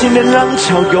复兴的浪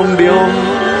潮涌流，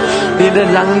你的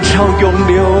浪潮涌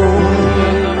流，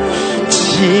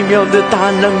奇妙的大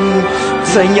能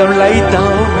怎样来到？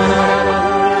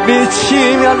你奇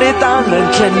妙的大能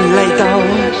真来到，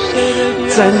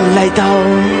真来到！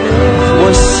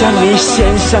我向你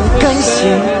献上感谢，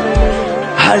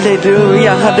哈利路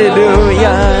亚，哈利路亚！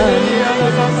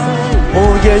哦，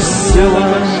耶稣，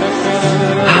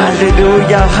哈利路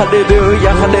亚，哈利路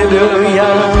亚，哈利路亚，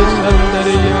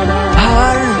哈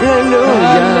利路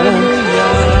亚！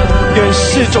愿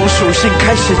四种属性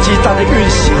开始极大的运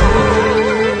行，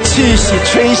气息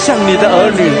吹向你的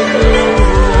儿女。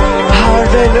哈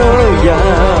利路亚，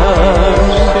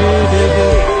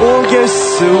哦耶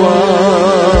稣啊，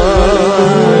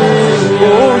哦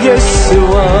耶稣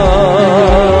啊，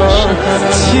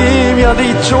奇妙的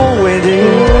作为的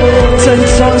真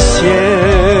彰显。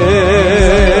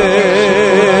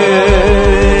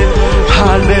哈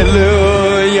利路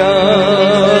亚，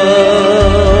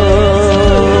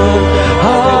哈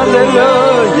利路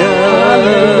亚，哈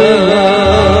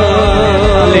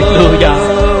利路亚，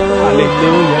哈利路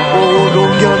亚！哦，荣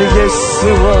耀的耶稣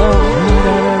啊，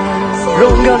荣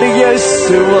耀的耶稣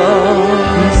啊，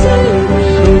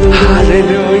哈利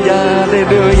路亚，哈利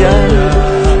路亚，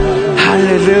哈利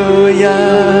路亚！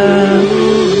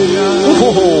哦，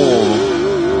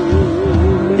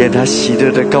愿他喜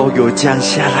乐的膏油降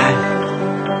下来。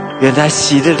愿他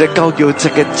喜乐的膏油这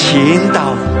个倾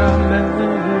倒，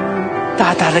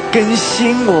大大的更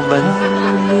新我们。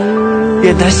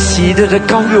愿他喜乐的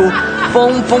膏油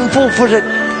丰丰富富的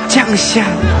降下，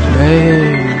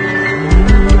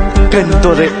更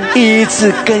多的医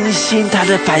治更新他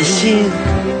的百姓，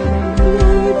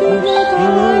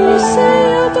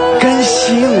更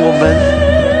新我们，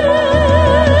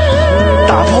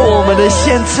打破我们的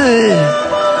限制，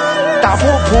打破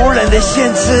仆人的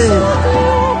限制。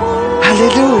哈利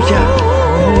路亚，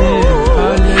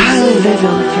哈利路亚，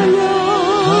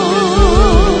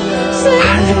哈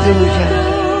利路亚，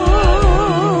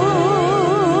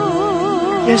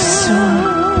耶稣，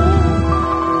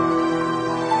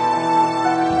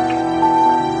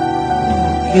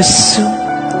耶稣，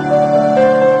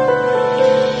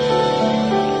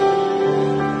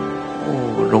哦，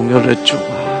荣耀的主啊！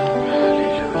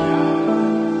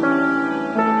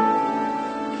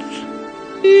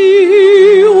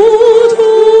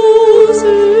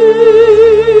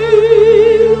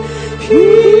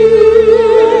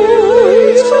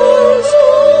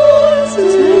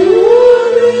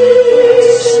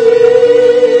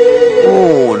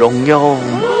荣耀，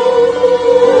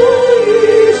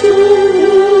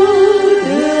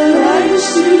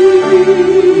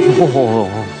哦，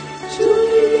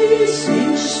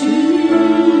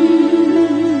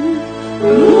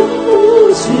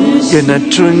愿那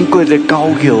尊贵的膏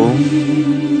油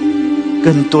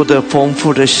更多的丰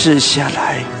富的释下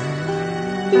来。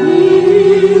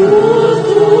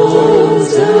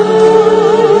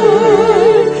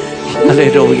哈利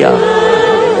路亚。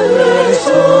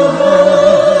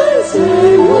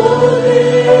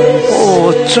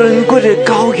哦，尊贵的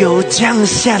膏油降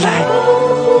下来。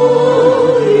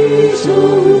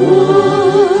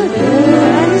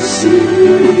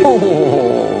哦，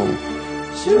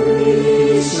主你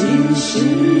心事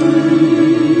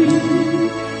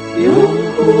永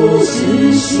不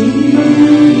止息。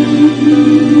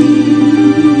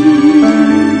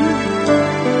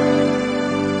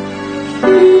与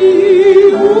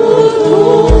我同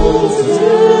在，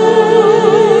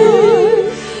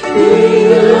平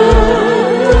安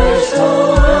的手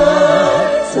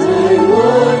在我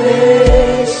内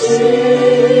心。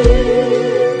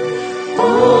哦，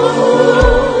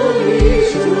你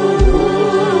做我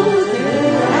的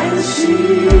安息，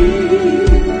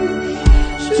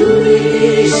主你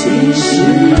心事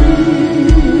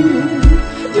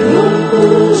永不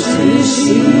止息。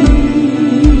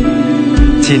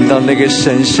进到那个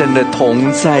神圣的同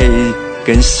在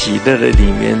跟喜乐的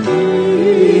里面，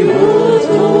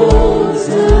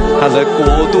他的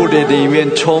国度的里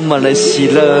面充满了喜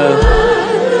乐，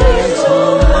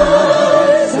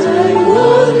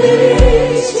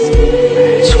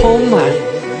充满，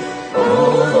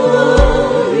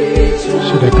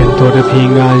是的，更多的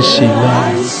平安喜乐，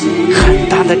很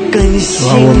大的更新。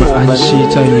让我们安息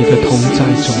在你的同在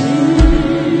中。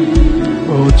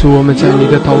哦，主，我们在你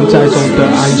的同在中得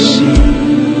安息。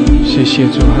谢谢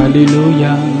主，哈利路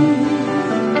亚，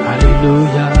哈利路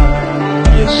亚。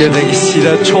愿那个喜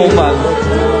乐充满，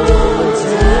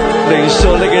领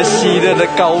受那个喜乐的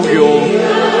膏油。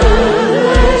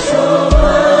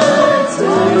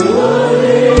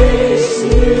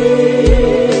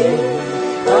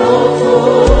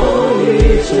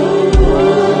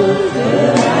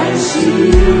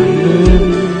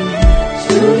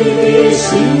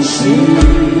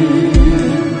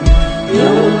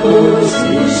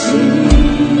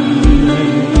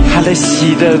他的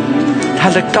喜乐，他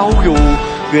的膏油，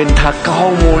愿他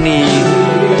膏抹你。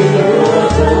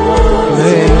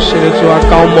是的，主啊，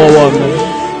膏抹我们，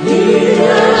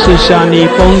赐下你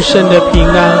丰盛的平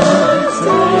安，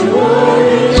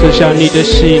赐下你的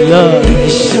喜乐。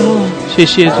谢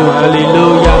谢主，哈利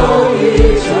路亚。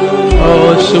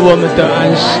哦，使我们的安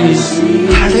息。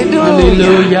哈利路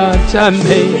亚，赞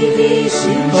美。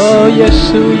哦，耶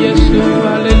稣，耶稣，哈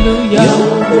利路亚！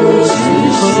哦，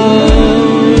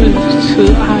慈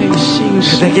爱信实，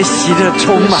那个喜乐充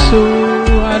满。耶稣，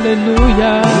哈利路亚！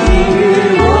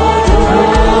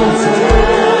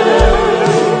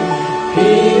平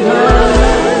安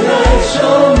来充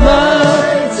满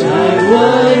在我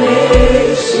内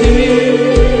心，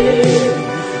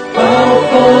暴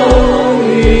风雨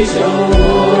中我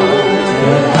的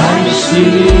安息。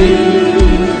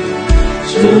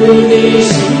主你心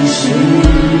事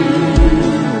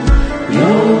永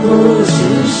不止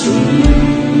息。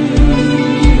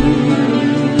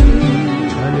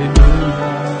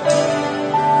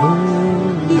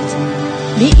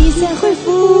你一再恢复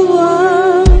我，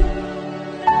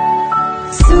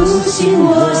苏醒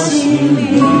我心灵，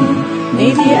你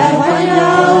的爱环绕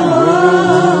我，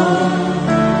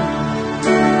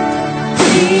你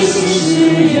心是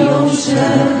永生，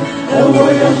而我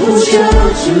仍呼求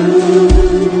主。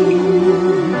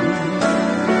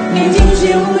你听见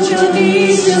呼求，你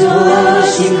是我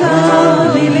信靠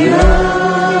力量。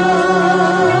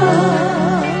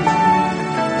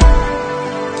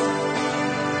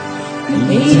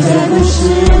你在不是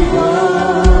我，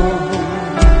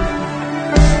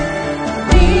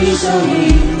你手引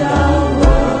导我，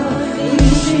你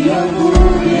是永不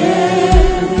变，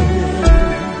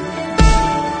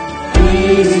你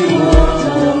与我同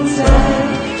在，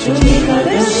主你可的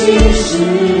心事，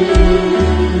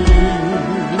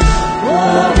我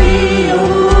必永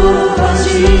不放弃，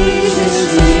全心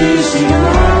信靠。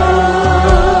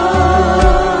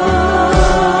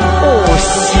哦，喜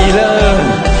乐！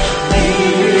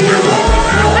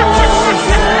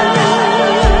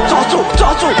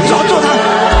抓住他！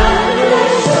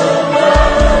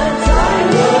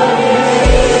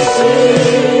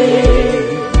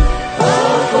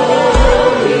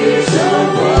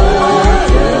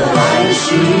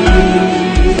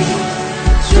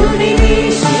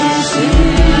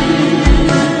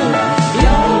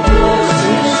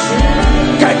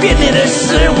改变你的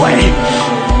思维，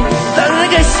让那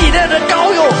个喜乐的膏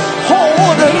油厚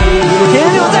厚的停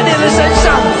留在你的身上。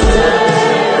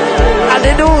哈利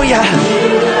路亚！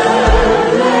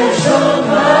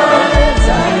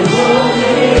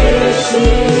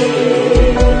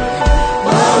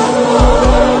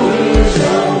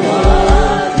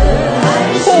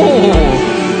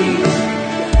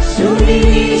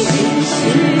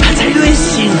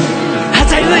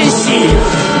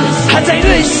他在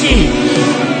运行，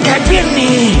改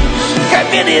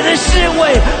变你的思维，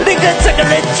那个整个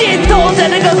人浸透在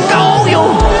那个膏油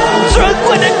尊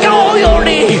贵的膏油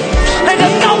里，那个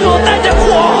膏油带着火，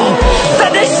带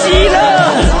着喜乐。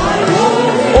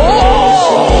哦，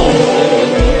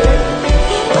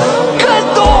更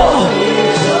多，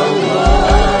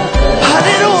哈利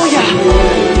路亚！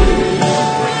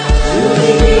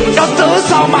要得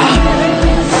着吗？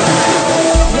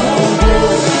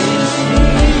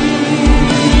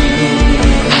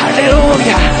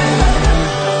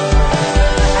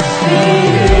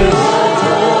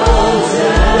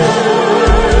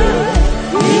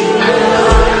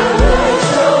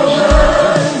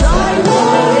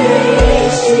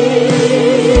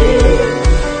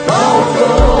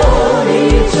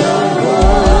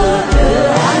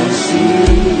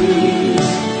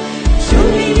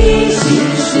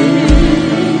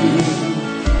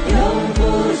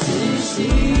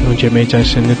姐妹在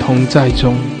神的同在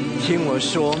中，听我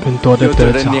说，更多的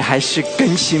得着。你还是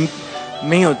更新，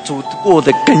没有足够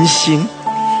的更新，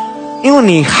因为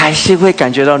你还是会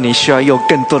感觉到你需要有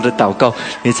更多的祷告，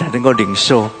你才能够领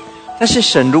受。但是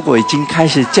神如果已经开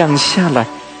始降下来，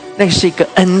那是一个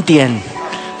恩典，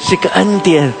是一个恩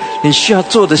典。你需要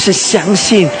做的是相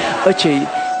信，而且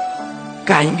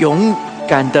勇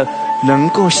敢的能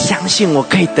够相信我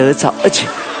可以得着，而且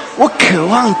我渴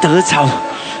望得着。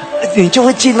你就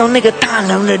会进到那个大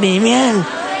能的里面，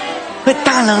会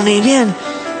大能里面，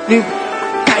你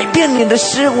改变你的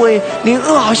思维，你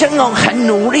好像那种很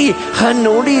努力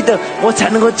的，我才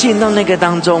能够进到那个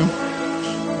当中。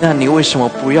那你为什么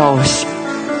不要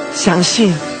相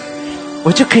信？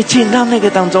我就可以进到那个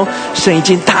当中。神已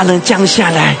经大能降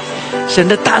下来，神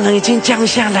的大能已经降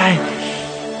下来，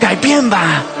改变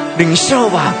吧，领受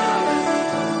吧。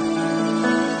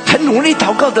很努力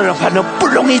祷告的人，反而不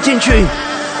容易进去。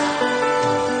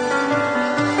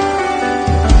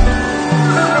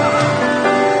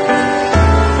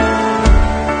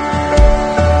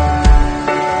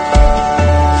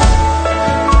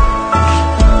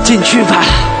进去吧，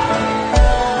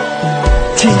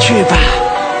进去吧。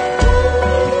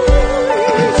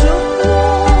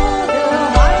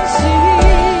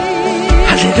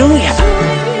哈利路亚。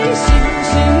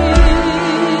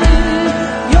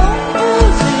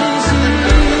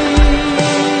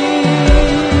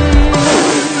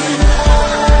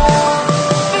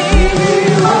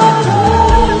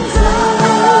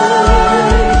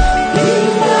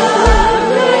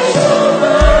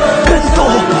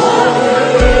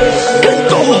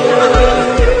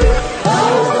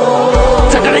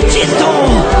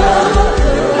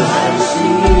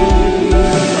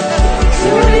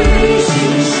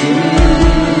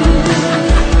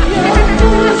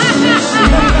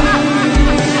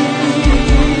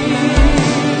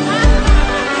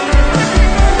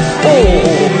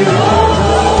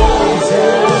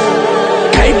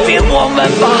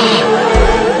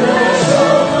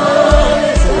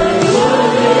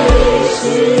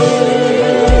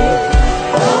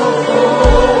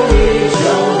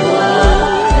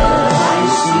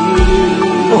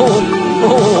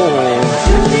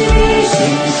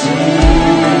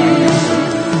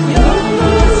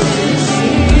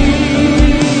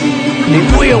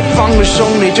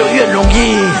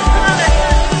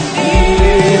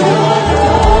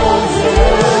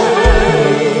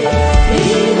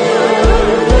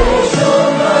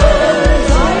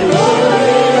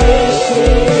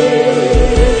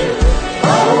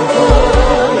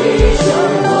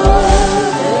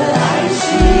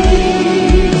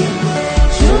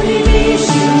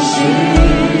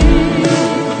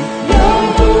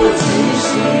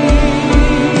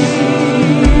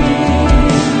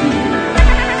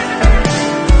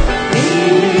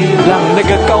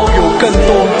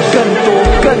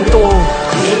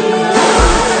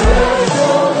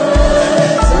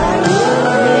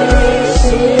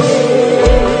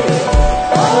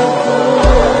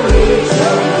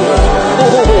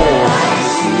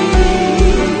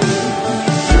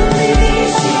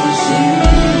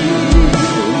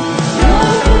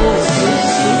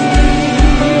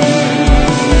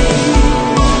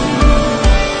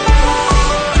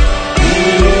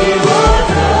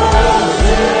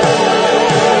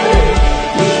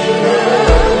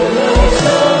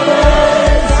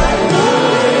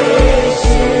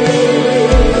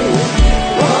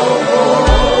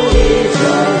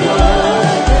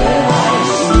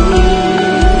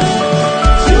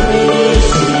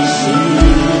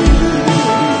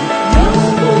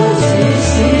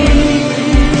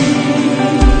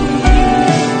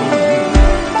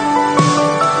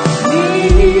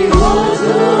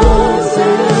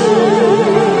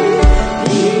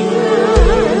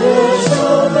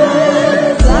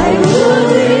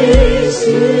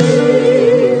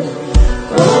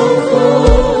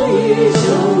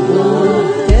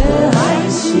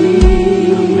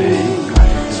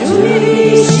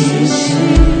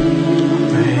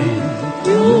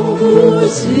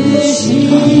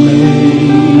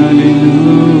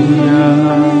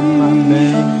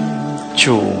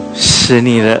主使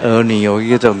你的儿女有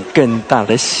一种更大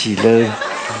的喜乐，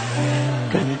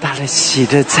更大的喜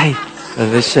乐在我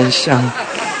的身上。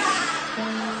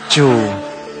主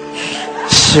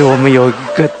使我们有一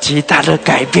个极大的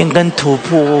改变跟突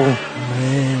破，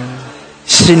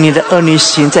使你的儿女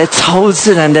行在超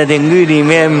自然的领域里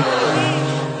面，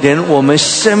连我们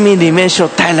生命里面所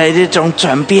带来的一种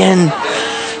转变，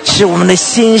使我们的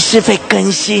心是被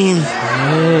更新，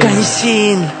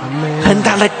很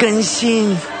大的更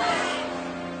新。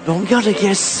荣耀的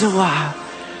耶稣啊，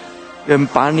愿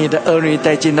把你的儿女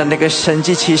带进到那个神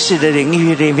迹奇事的领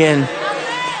域里面，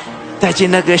带进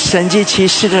那个神迹奇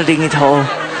事的里头，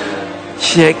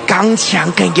学刚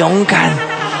强跟勇敢，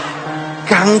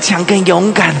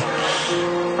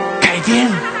改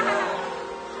变。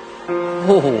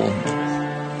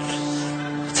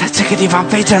在这个地方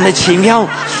非常的奇妙，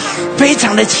非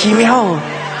常的奇妙。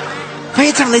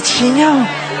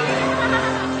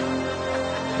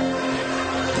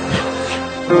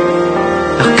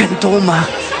有更多吗？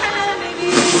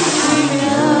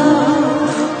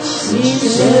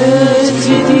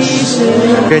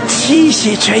有气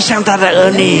息吹向他的儿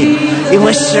女，因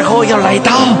为时候要来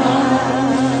到。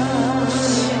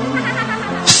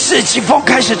四季风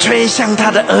开始吹向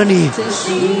他的儿女，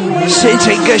形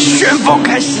成一个旋风，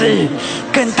开始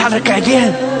更大的改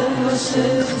变。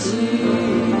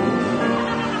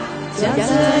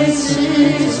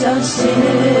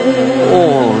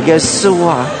耶稣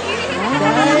啊，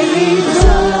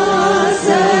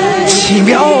奇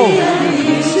妙，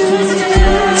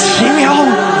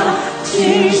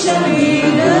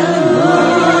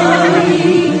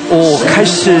开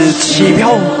始奇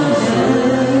妙，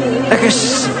那个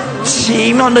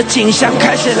奇妙的景象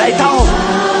开始来到，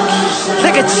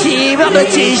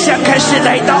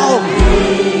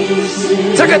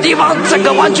这个地方整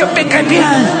个完全被改变。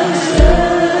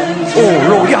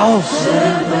荣耀，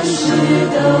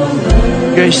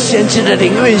愿先知的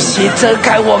灵运行遮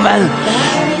盖我们。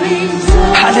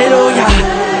哈利路亚！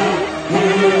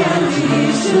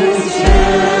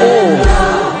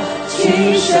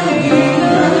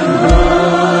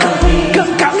更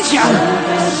刚强，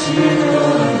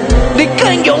你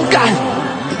更勇敢。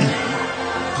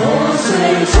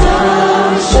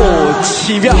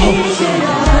奇妙！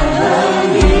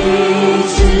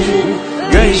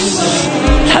愿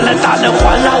他的大能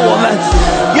环绕我们，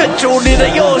愿主你的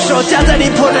右手加在你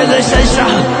仆人的身上。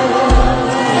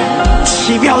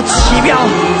奇妙，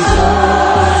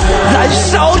燃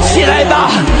烧起来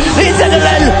吧！你这个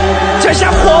人就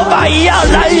像火把一样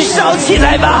燃烧起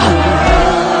来吧，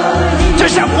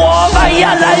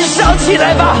燃烧起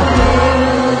来吧！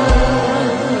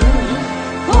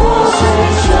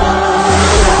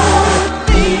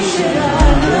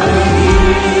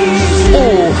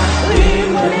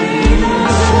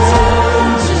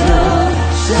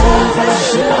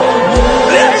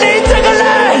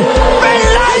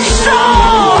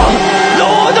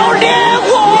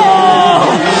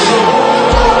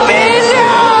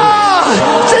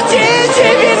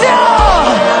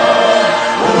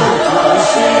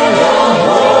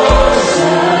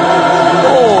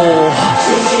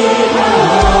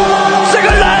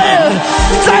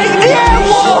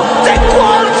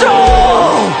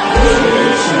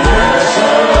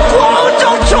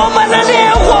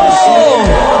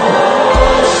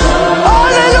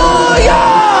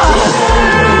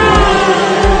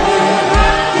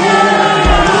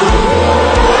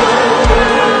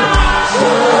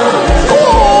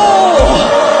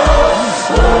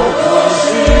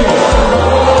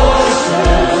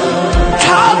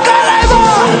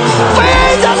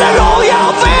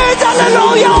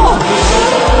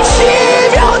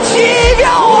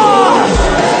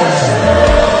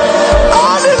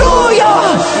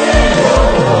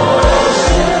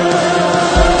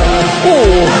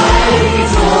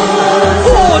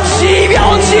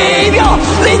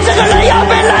你这个人要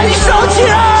被燃烧起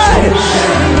来！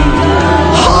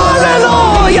哈利路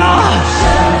亚！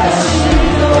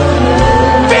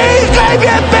被改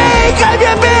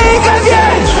变！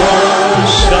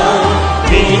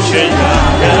你全然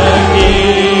的医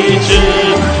治，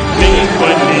灵魂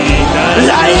里的燃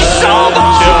烧吧！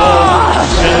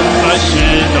神凡事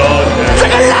都能，这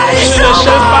个燃烧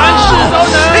吧！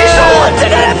你说我这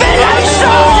个人被燃烧，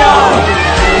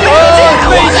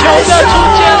被囚的出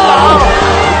监牢，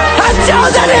他交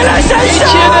在你的身上，一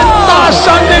切的大伤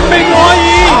都被挪移。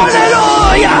哈利路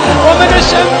亚！我们的神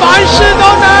凡事都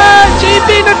能，疾病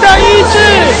的得医治，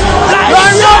软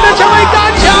弱的成为刚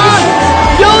强，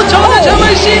忧愁的成为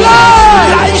喜乐。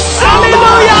哈利路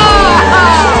亚！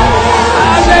哈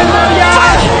利路亚！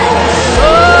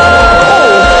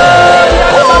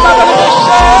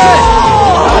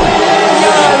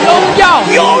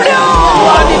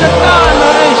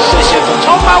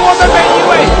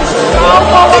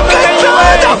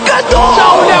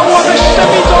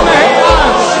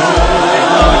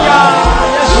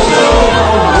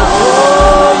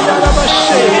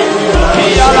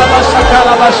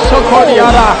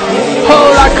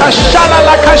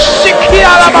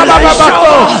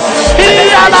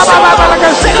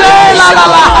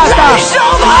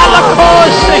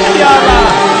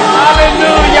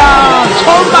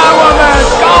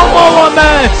们，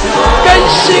更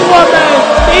新我们，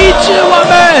医治我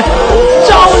们，照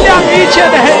亮一切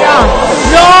的黑暗，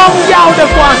荣耀的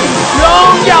光，荣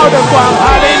耀的光，哈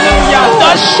利路亚，得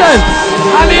胜，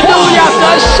哈利路亚，得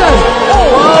胜，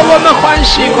我们欢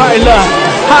喜快乐，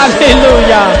哈利路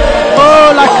亚，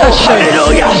拉克神，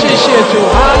谢谢主，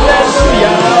哈利路亚。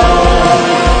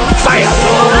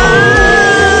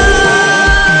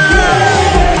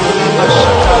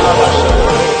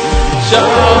照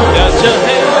亮这黑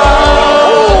暗，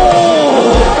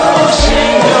心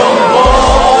有我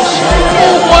神，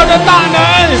我的大能，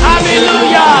哈利路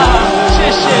亚，谢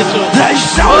谢主，燃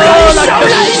烧，燃烧，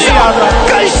燃烧，更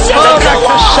深的渴望，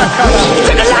这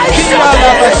个燃烧在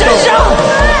你的身上。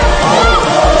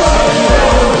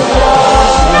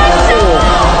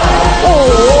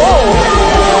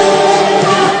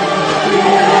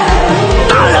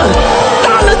大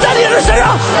人在你的身上，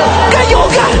更勇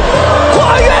敢，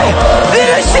跨越你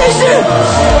的心事。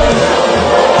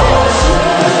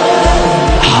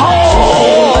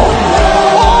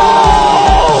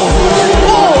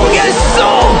耶稣！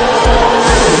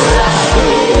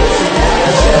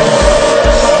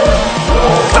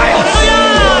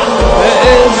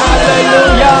哈利路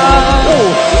亚！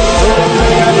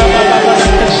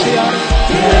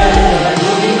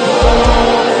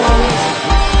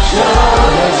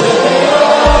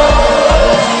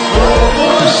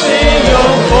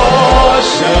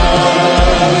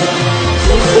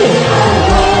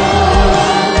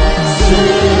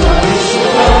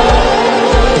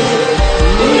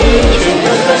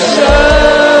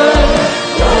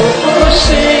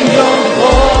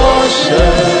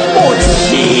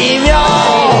奇妙，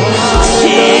奇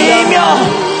妙！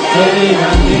黑暗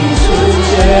里出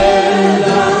现了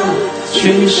群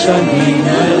生命的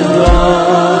落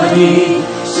影，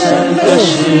神的事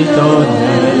都能。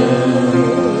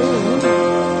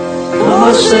破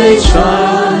碎创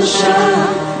伤，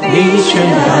你全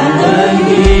然的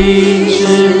医治。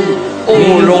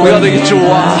荣耀的主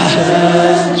啊，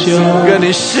愿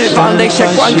你释放那些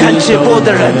观看直播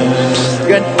的人，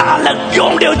愿大能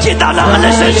涌流进到他们的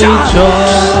身上，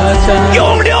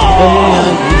涌流，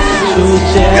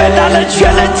愿大能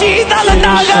全能击打了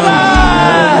那个们，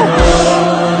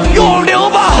涌流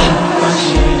吧。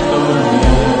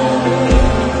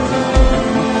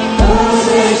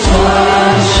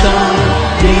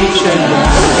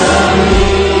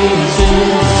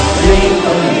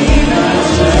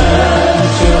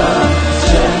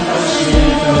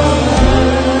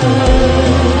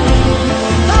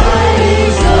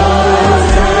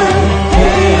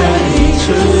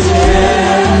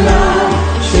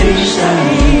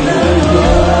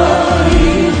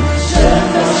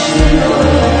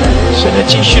神的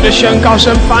继续的宣告，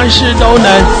神凡事都能，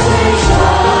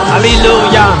哈利路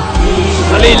亚，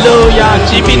哈利路亚，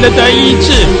疾病的得医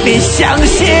治，你相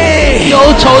信，忧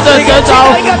愁的得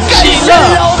着喜乐，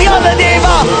荣耀的地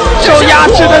方，受压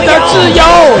制的得自由，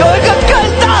有一个更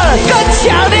大的、更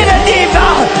强烈的地方，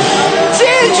进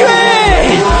去，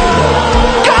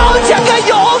高强、更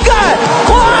勇敢，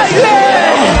跨越，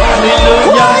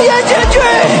跨越进去，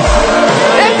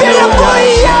你变得不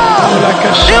一样，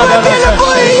你会变得不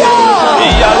一样。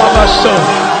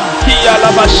Kia la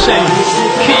bashe,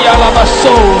 kia la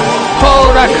baso,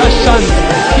 hora kashan,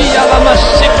 kia la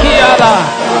mashikia la,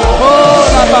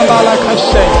 hora baba la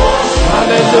kashe,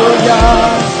 hallelujah,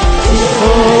 oh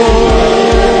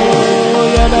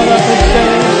ya la kashe,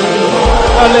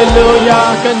 hallelujah，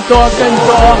 更多，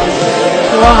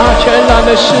哇，全然的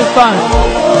释放，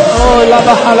哦，拉巴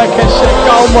哈拉kashe，高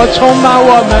摩充满我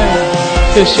们，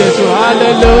谢谢主，哈利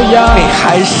路亚，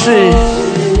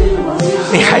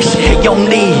你还是很用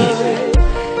力，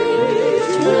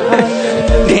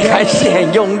你还是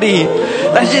很用力，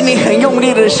但是你很用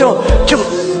力的时候，就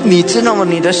你知道吗？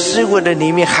你的思维的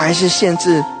里面还是限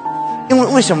制，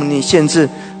因为什么你限制？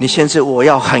你限制我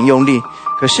要很用力，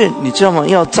可是你知道吗？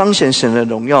要彰显神的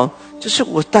荣耀，就是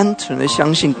我单纯的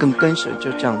相信跟随，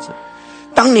就这样子。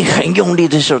当你很用力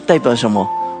的时候，代表什么？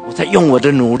我在用我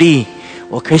的努力，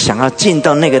我可以想要进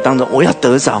到那个当中，我要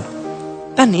得着。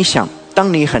但你想，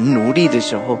当你很努力的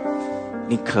时候，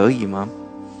你可以吗？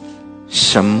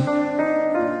神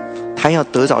他要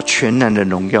得着全然的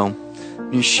荣耀，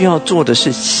你需要做的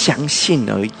是相信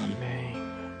而已。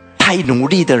太努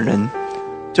力的人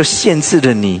就限制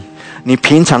了你，你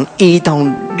平常1到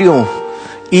6、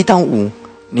1到5，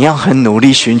你要很努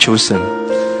力寻求神。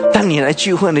当你来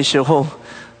聚会的时候，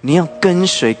你要跟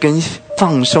随跟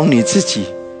放松你自己，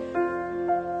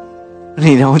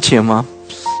你了解吗？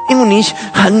因为你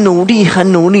很努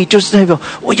力，就是代表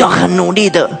我要很努力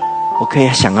的，我可以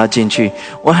想要进去，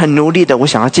我很努力的，我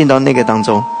想要进到那个当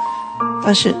中。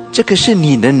但是这个是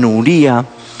你的努力啊，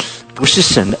不是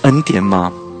神的恩典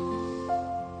吗？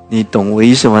你懂我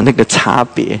意思吗？那个差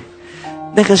别，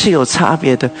那个是有差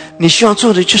别的。你需要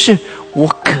做的就是我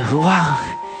渴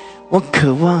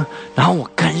望，然后我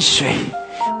跟随，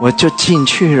我就进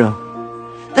去了。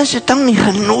但是当你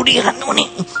很努力，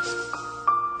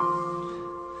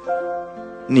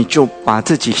你就把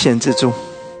自己限制住，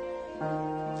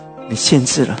你限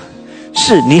制了。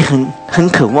是你很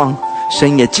渴望，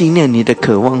神也纪念你的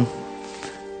渴望，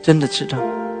真的知道。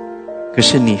可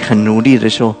是你很努力的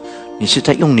时候，你是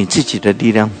在用你自己的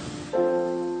力量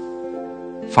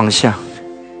放下。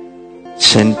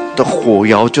神的火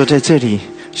窑就在这里，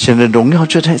神的荣耀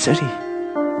就在这里。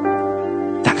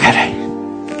打开来，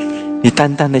你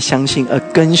单单的相信而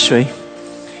跟随，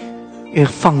越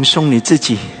放松你自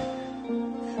己，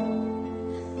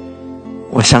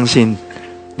我相信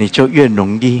你就越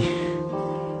容易。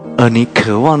而你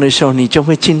渴望的时候，你就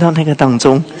会进到那个当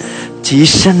中极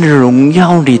深的荣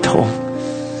耀里头，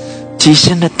极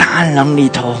深的大能里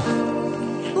头。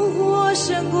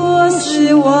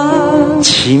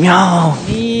奇妙，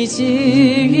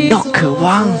要渴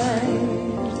望。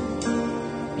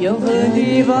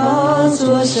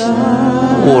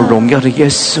我荣耀的耶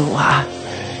稣啊，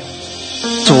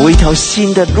走一条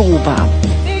新的路吧，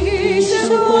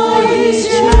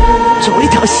走一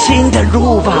条新的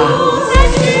路吧。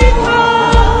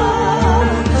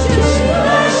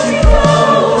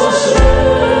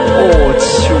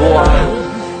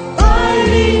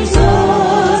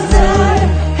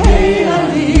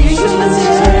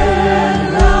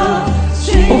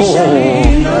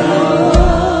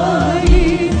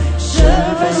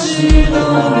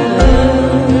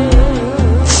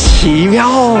奇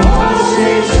妙，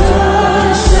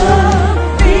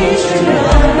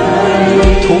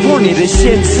突破你的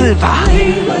限制吧，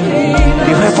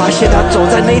你会发现他走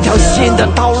在那条新的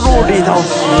道路里头，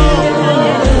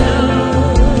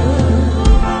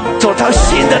走到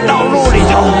新的道路里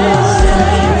头，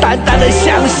单单的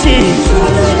相信。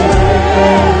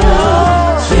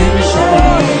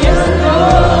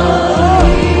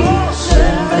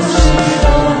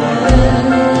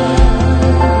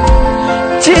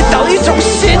接到一种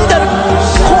新的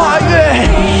跨越，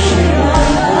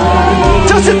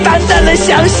就是单单的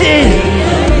相信，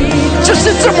就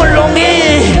是这么容易。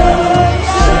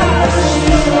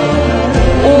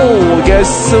哦，耶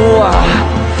稣啊，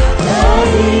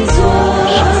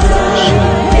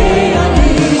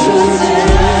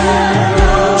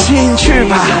进去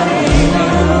吧，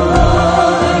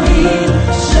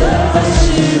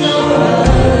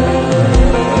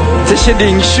这些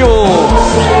领袖，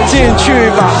进去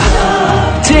吧，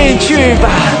进去吧。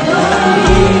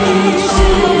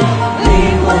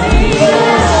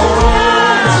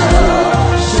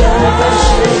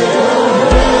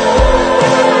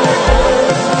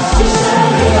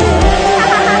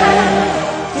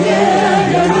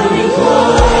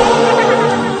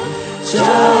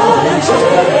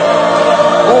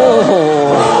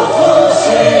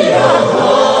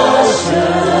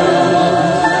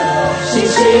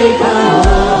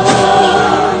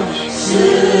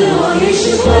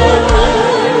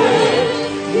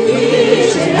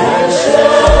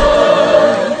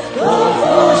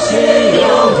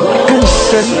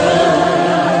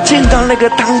进到那个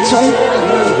当中，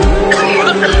跨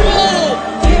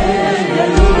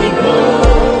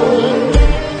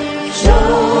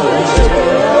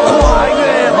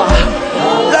越吧，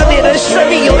让你的生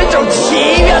命有一种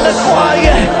奇妙的跨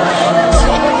越。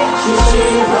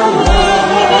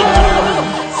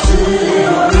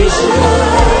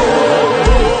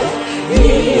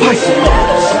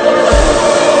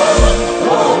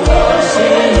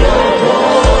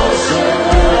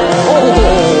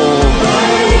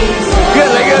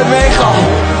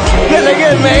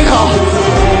美好，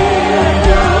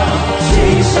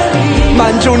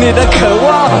满足你的渴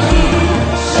望。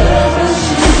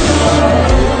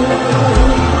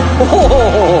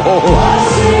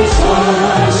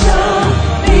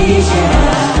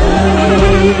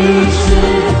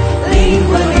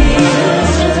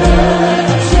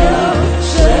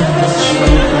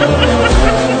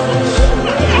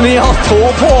你要突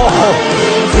破，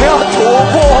你要突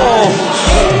破，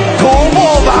突破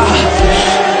吧！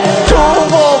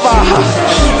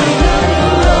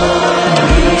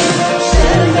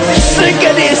是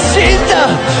给你新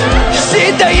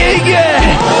的音乐，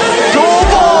突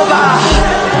破吧！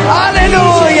哈利路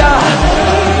亚！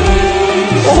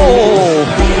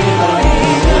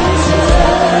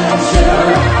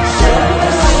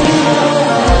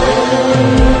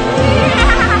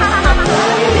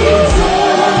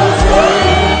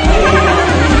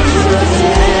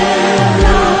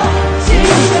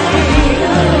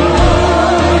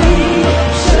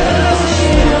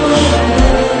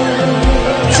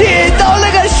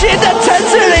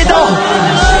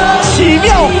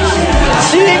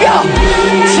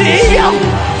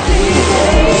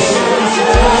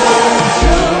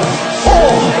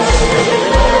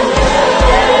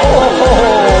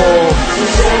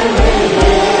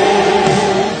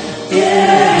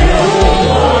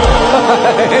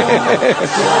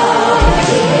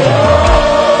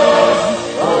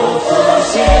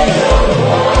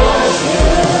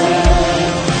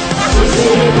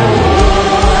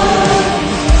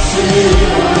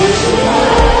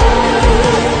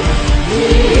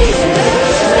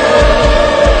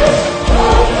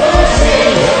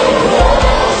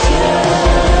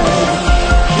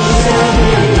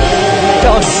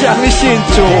要相信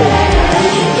主，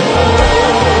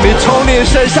你从你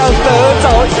身上得着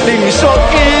领受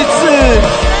医治，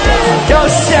要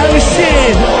相信，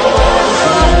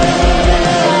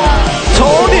从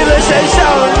你的身上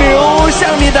流向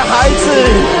你的孩子，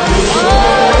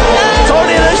从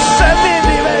你的生命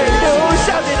里面流向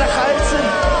你的孩子，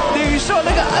领受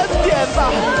那个恩典吧。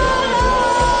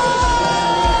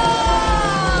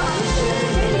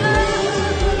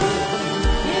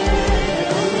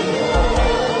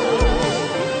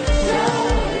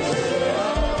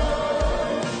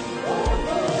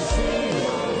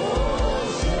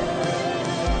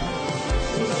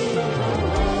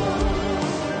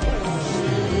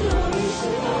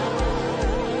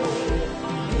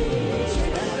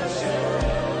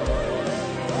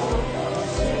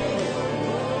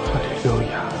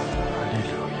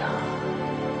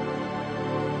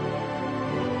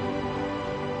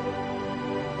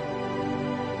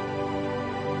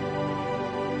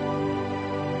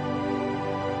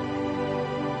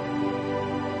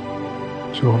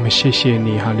主，我们谢谢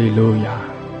你，哈利路亚。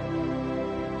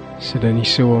是的，你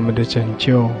是我们的拯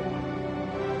救。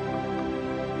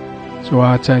主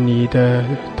啊，在你的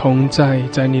同在，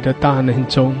在你的大能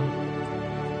中，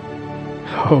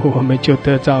我们就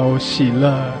得到喜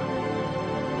乐，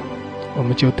我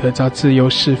们就得到自由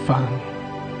释放。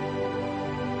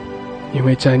因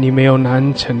为在你没有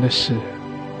难成的事，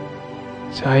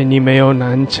在你没有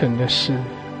难成的事。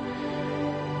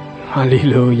哈利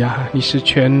路亚，你是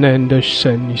全能的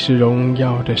神，你是荣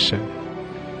耀的神。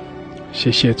谢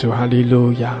谢主，哈利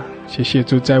路亚，谢谢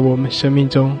主在我们生命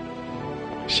中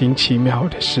行奇妙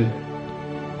的事。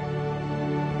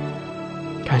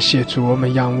感谢主，我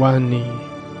们仰望你，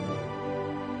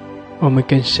我们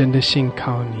更深的信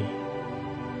靠你。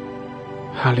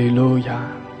哈利路亚，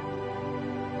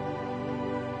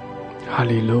哈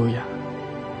利路亚。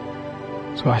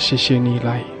主啊，谢谢你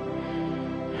来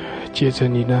借着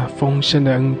你那丰盛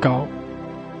的恩膏，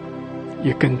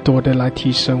也更多的来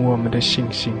提升我们的信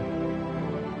心，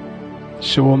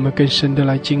使我们更深的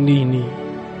来经历你，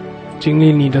经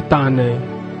历你的大能，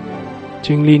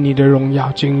经历你的荣耀，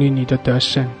经历你的得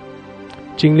胜，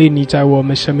经历你在我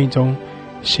们生命中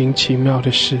行奇妙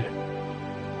的事。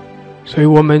所以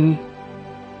我们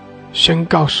宣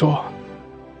告说，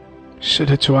是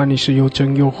的，主啊，你是又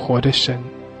真又活的神，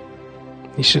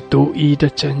你是独一的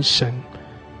真神，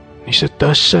你是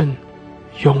得胜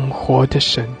永活的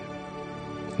神，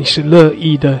你是乐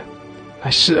意的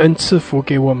来施恩赐福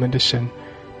给我们的神，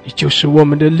你就是我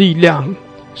们的力量，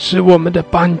是我们的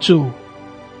帮助，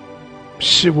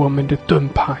是我们的盾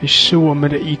牌，是我们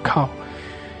的依靠。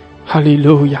哈利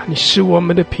路亚，你是我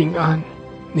们的平安，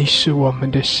你是我们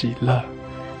的喜乐，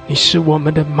你是我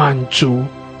们的满足。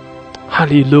哈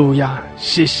利路亚，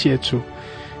谢谢主，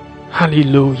哈利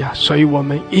路亚。所以我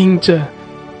们因着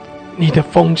你的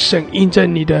丰盛，因着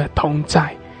你的同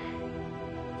在，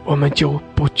我们就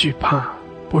不惧怕，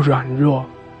不软弱，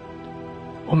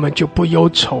我们就不忧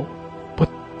愁，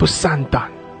不丧胆。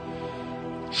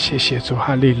谢谢主，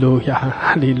哈利路亚，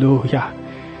哈利路亚。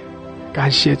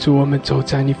感谢主，我们走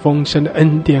在你丰盛的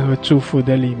恩典和祝福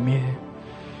的里面。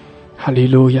哈利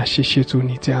路亚，谢谢主，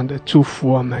你这样的祝福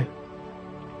我们。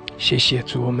谢谢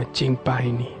主，我们敬拜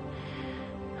你。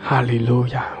哈利路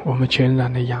亚，我们全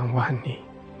然的仰望你。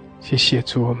谢谢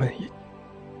主，我们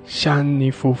向你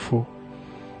夫妇，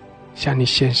向你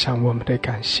献上我们的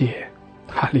感谢。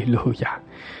哈利路亚，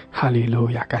哈利路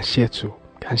亚，感谢主，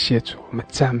感谢主，我们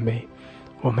赞美，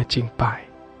我们敬拜。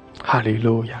哈利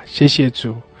路亚，谢谢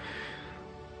主，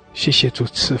谢谢主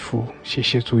赐福，谢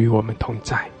谢主与我们同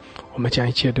在。我们将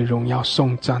一切的荣耀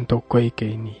颂赞都归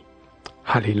给你。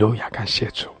哈利路亚，感谢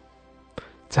主，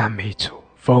赞美主，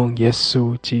奉耶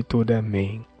稣基督的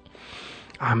名。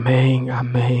阿们，阿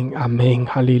们，阿们，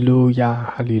哈利路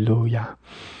亚，哈利路亚，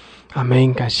阿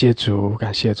们，感谢主，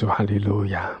感谢主，哈利路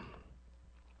亚，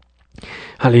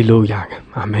哈利路亚，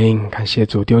阿们，感谢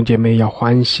主。弟兄姐妹要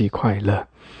欢喜快乐，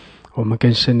我们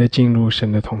更深的进入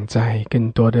神的同在，更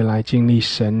多的来经历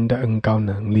神的恩膏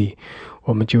能力，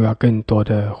我们就要更多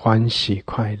的欢喜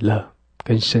快乐，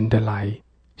更深的来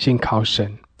信靠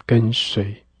神，跟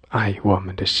随爱我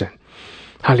们的神。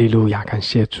哈利路亚，感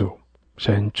谢主，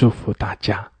神祝福大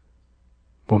家，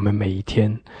我们每一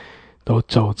天都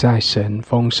走在神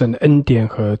丰盛的恩典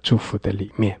和祝福的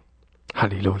里面。哈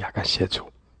利路亚，感谢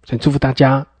主，神祝福大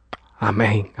家，阿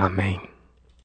们，阿们。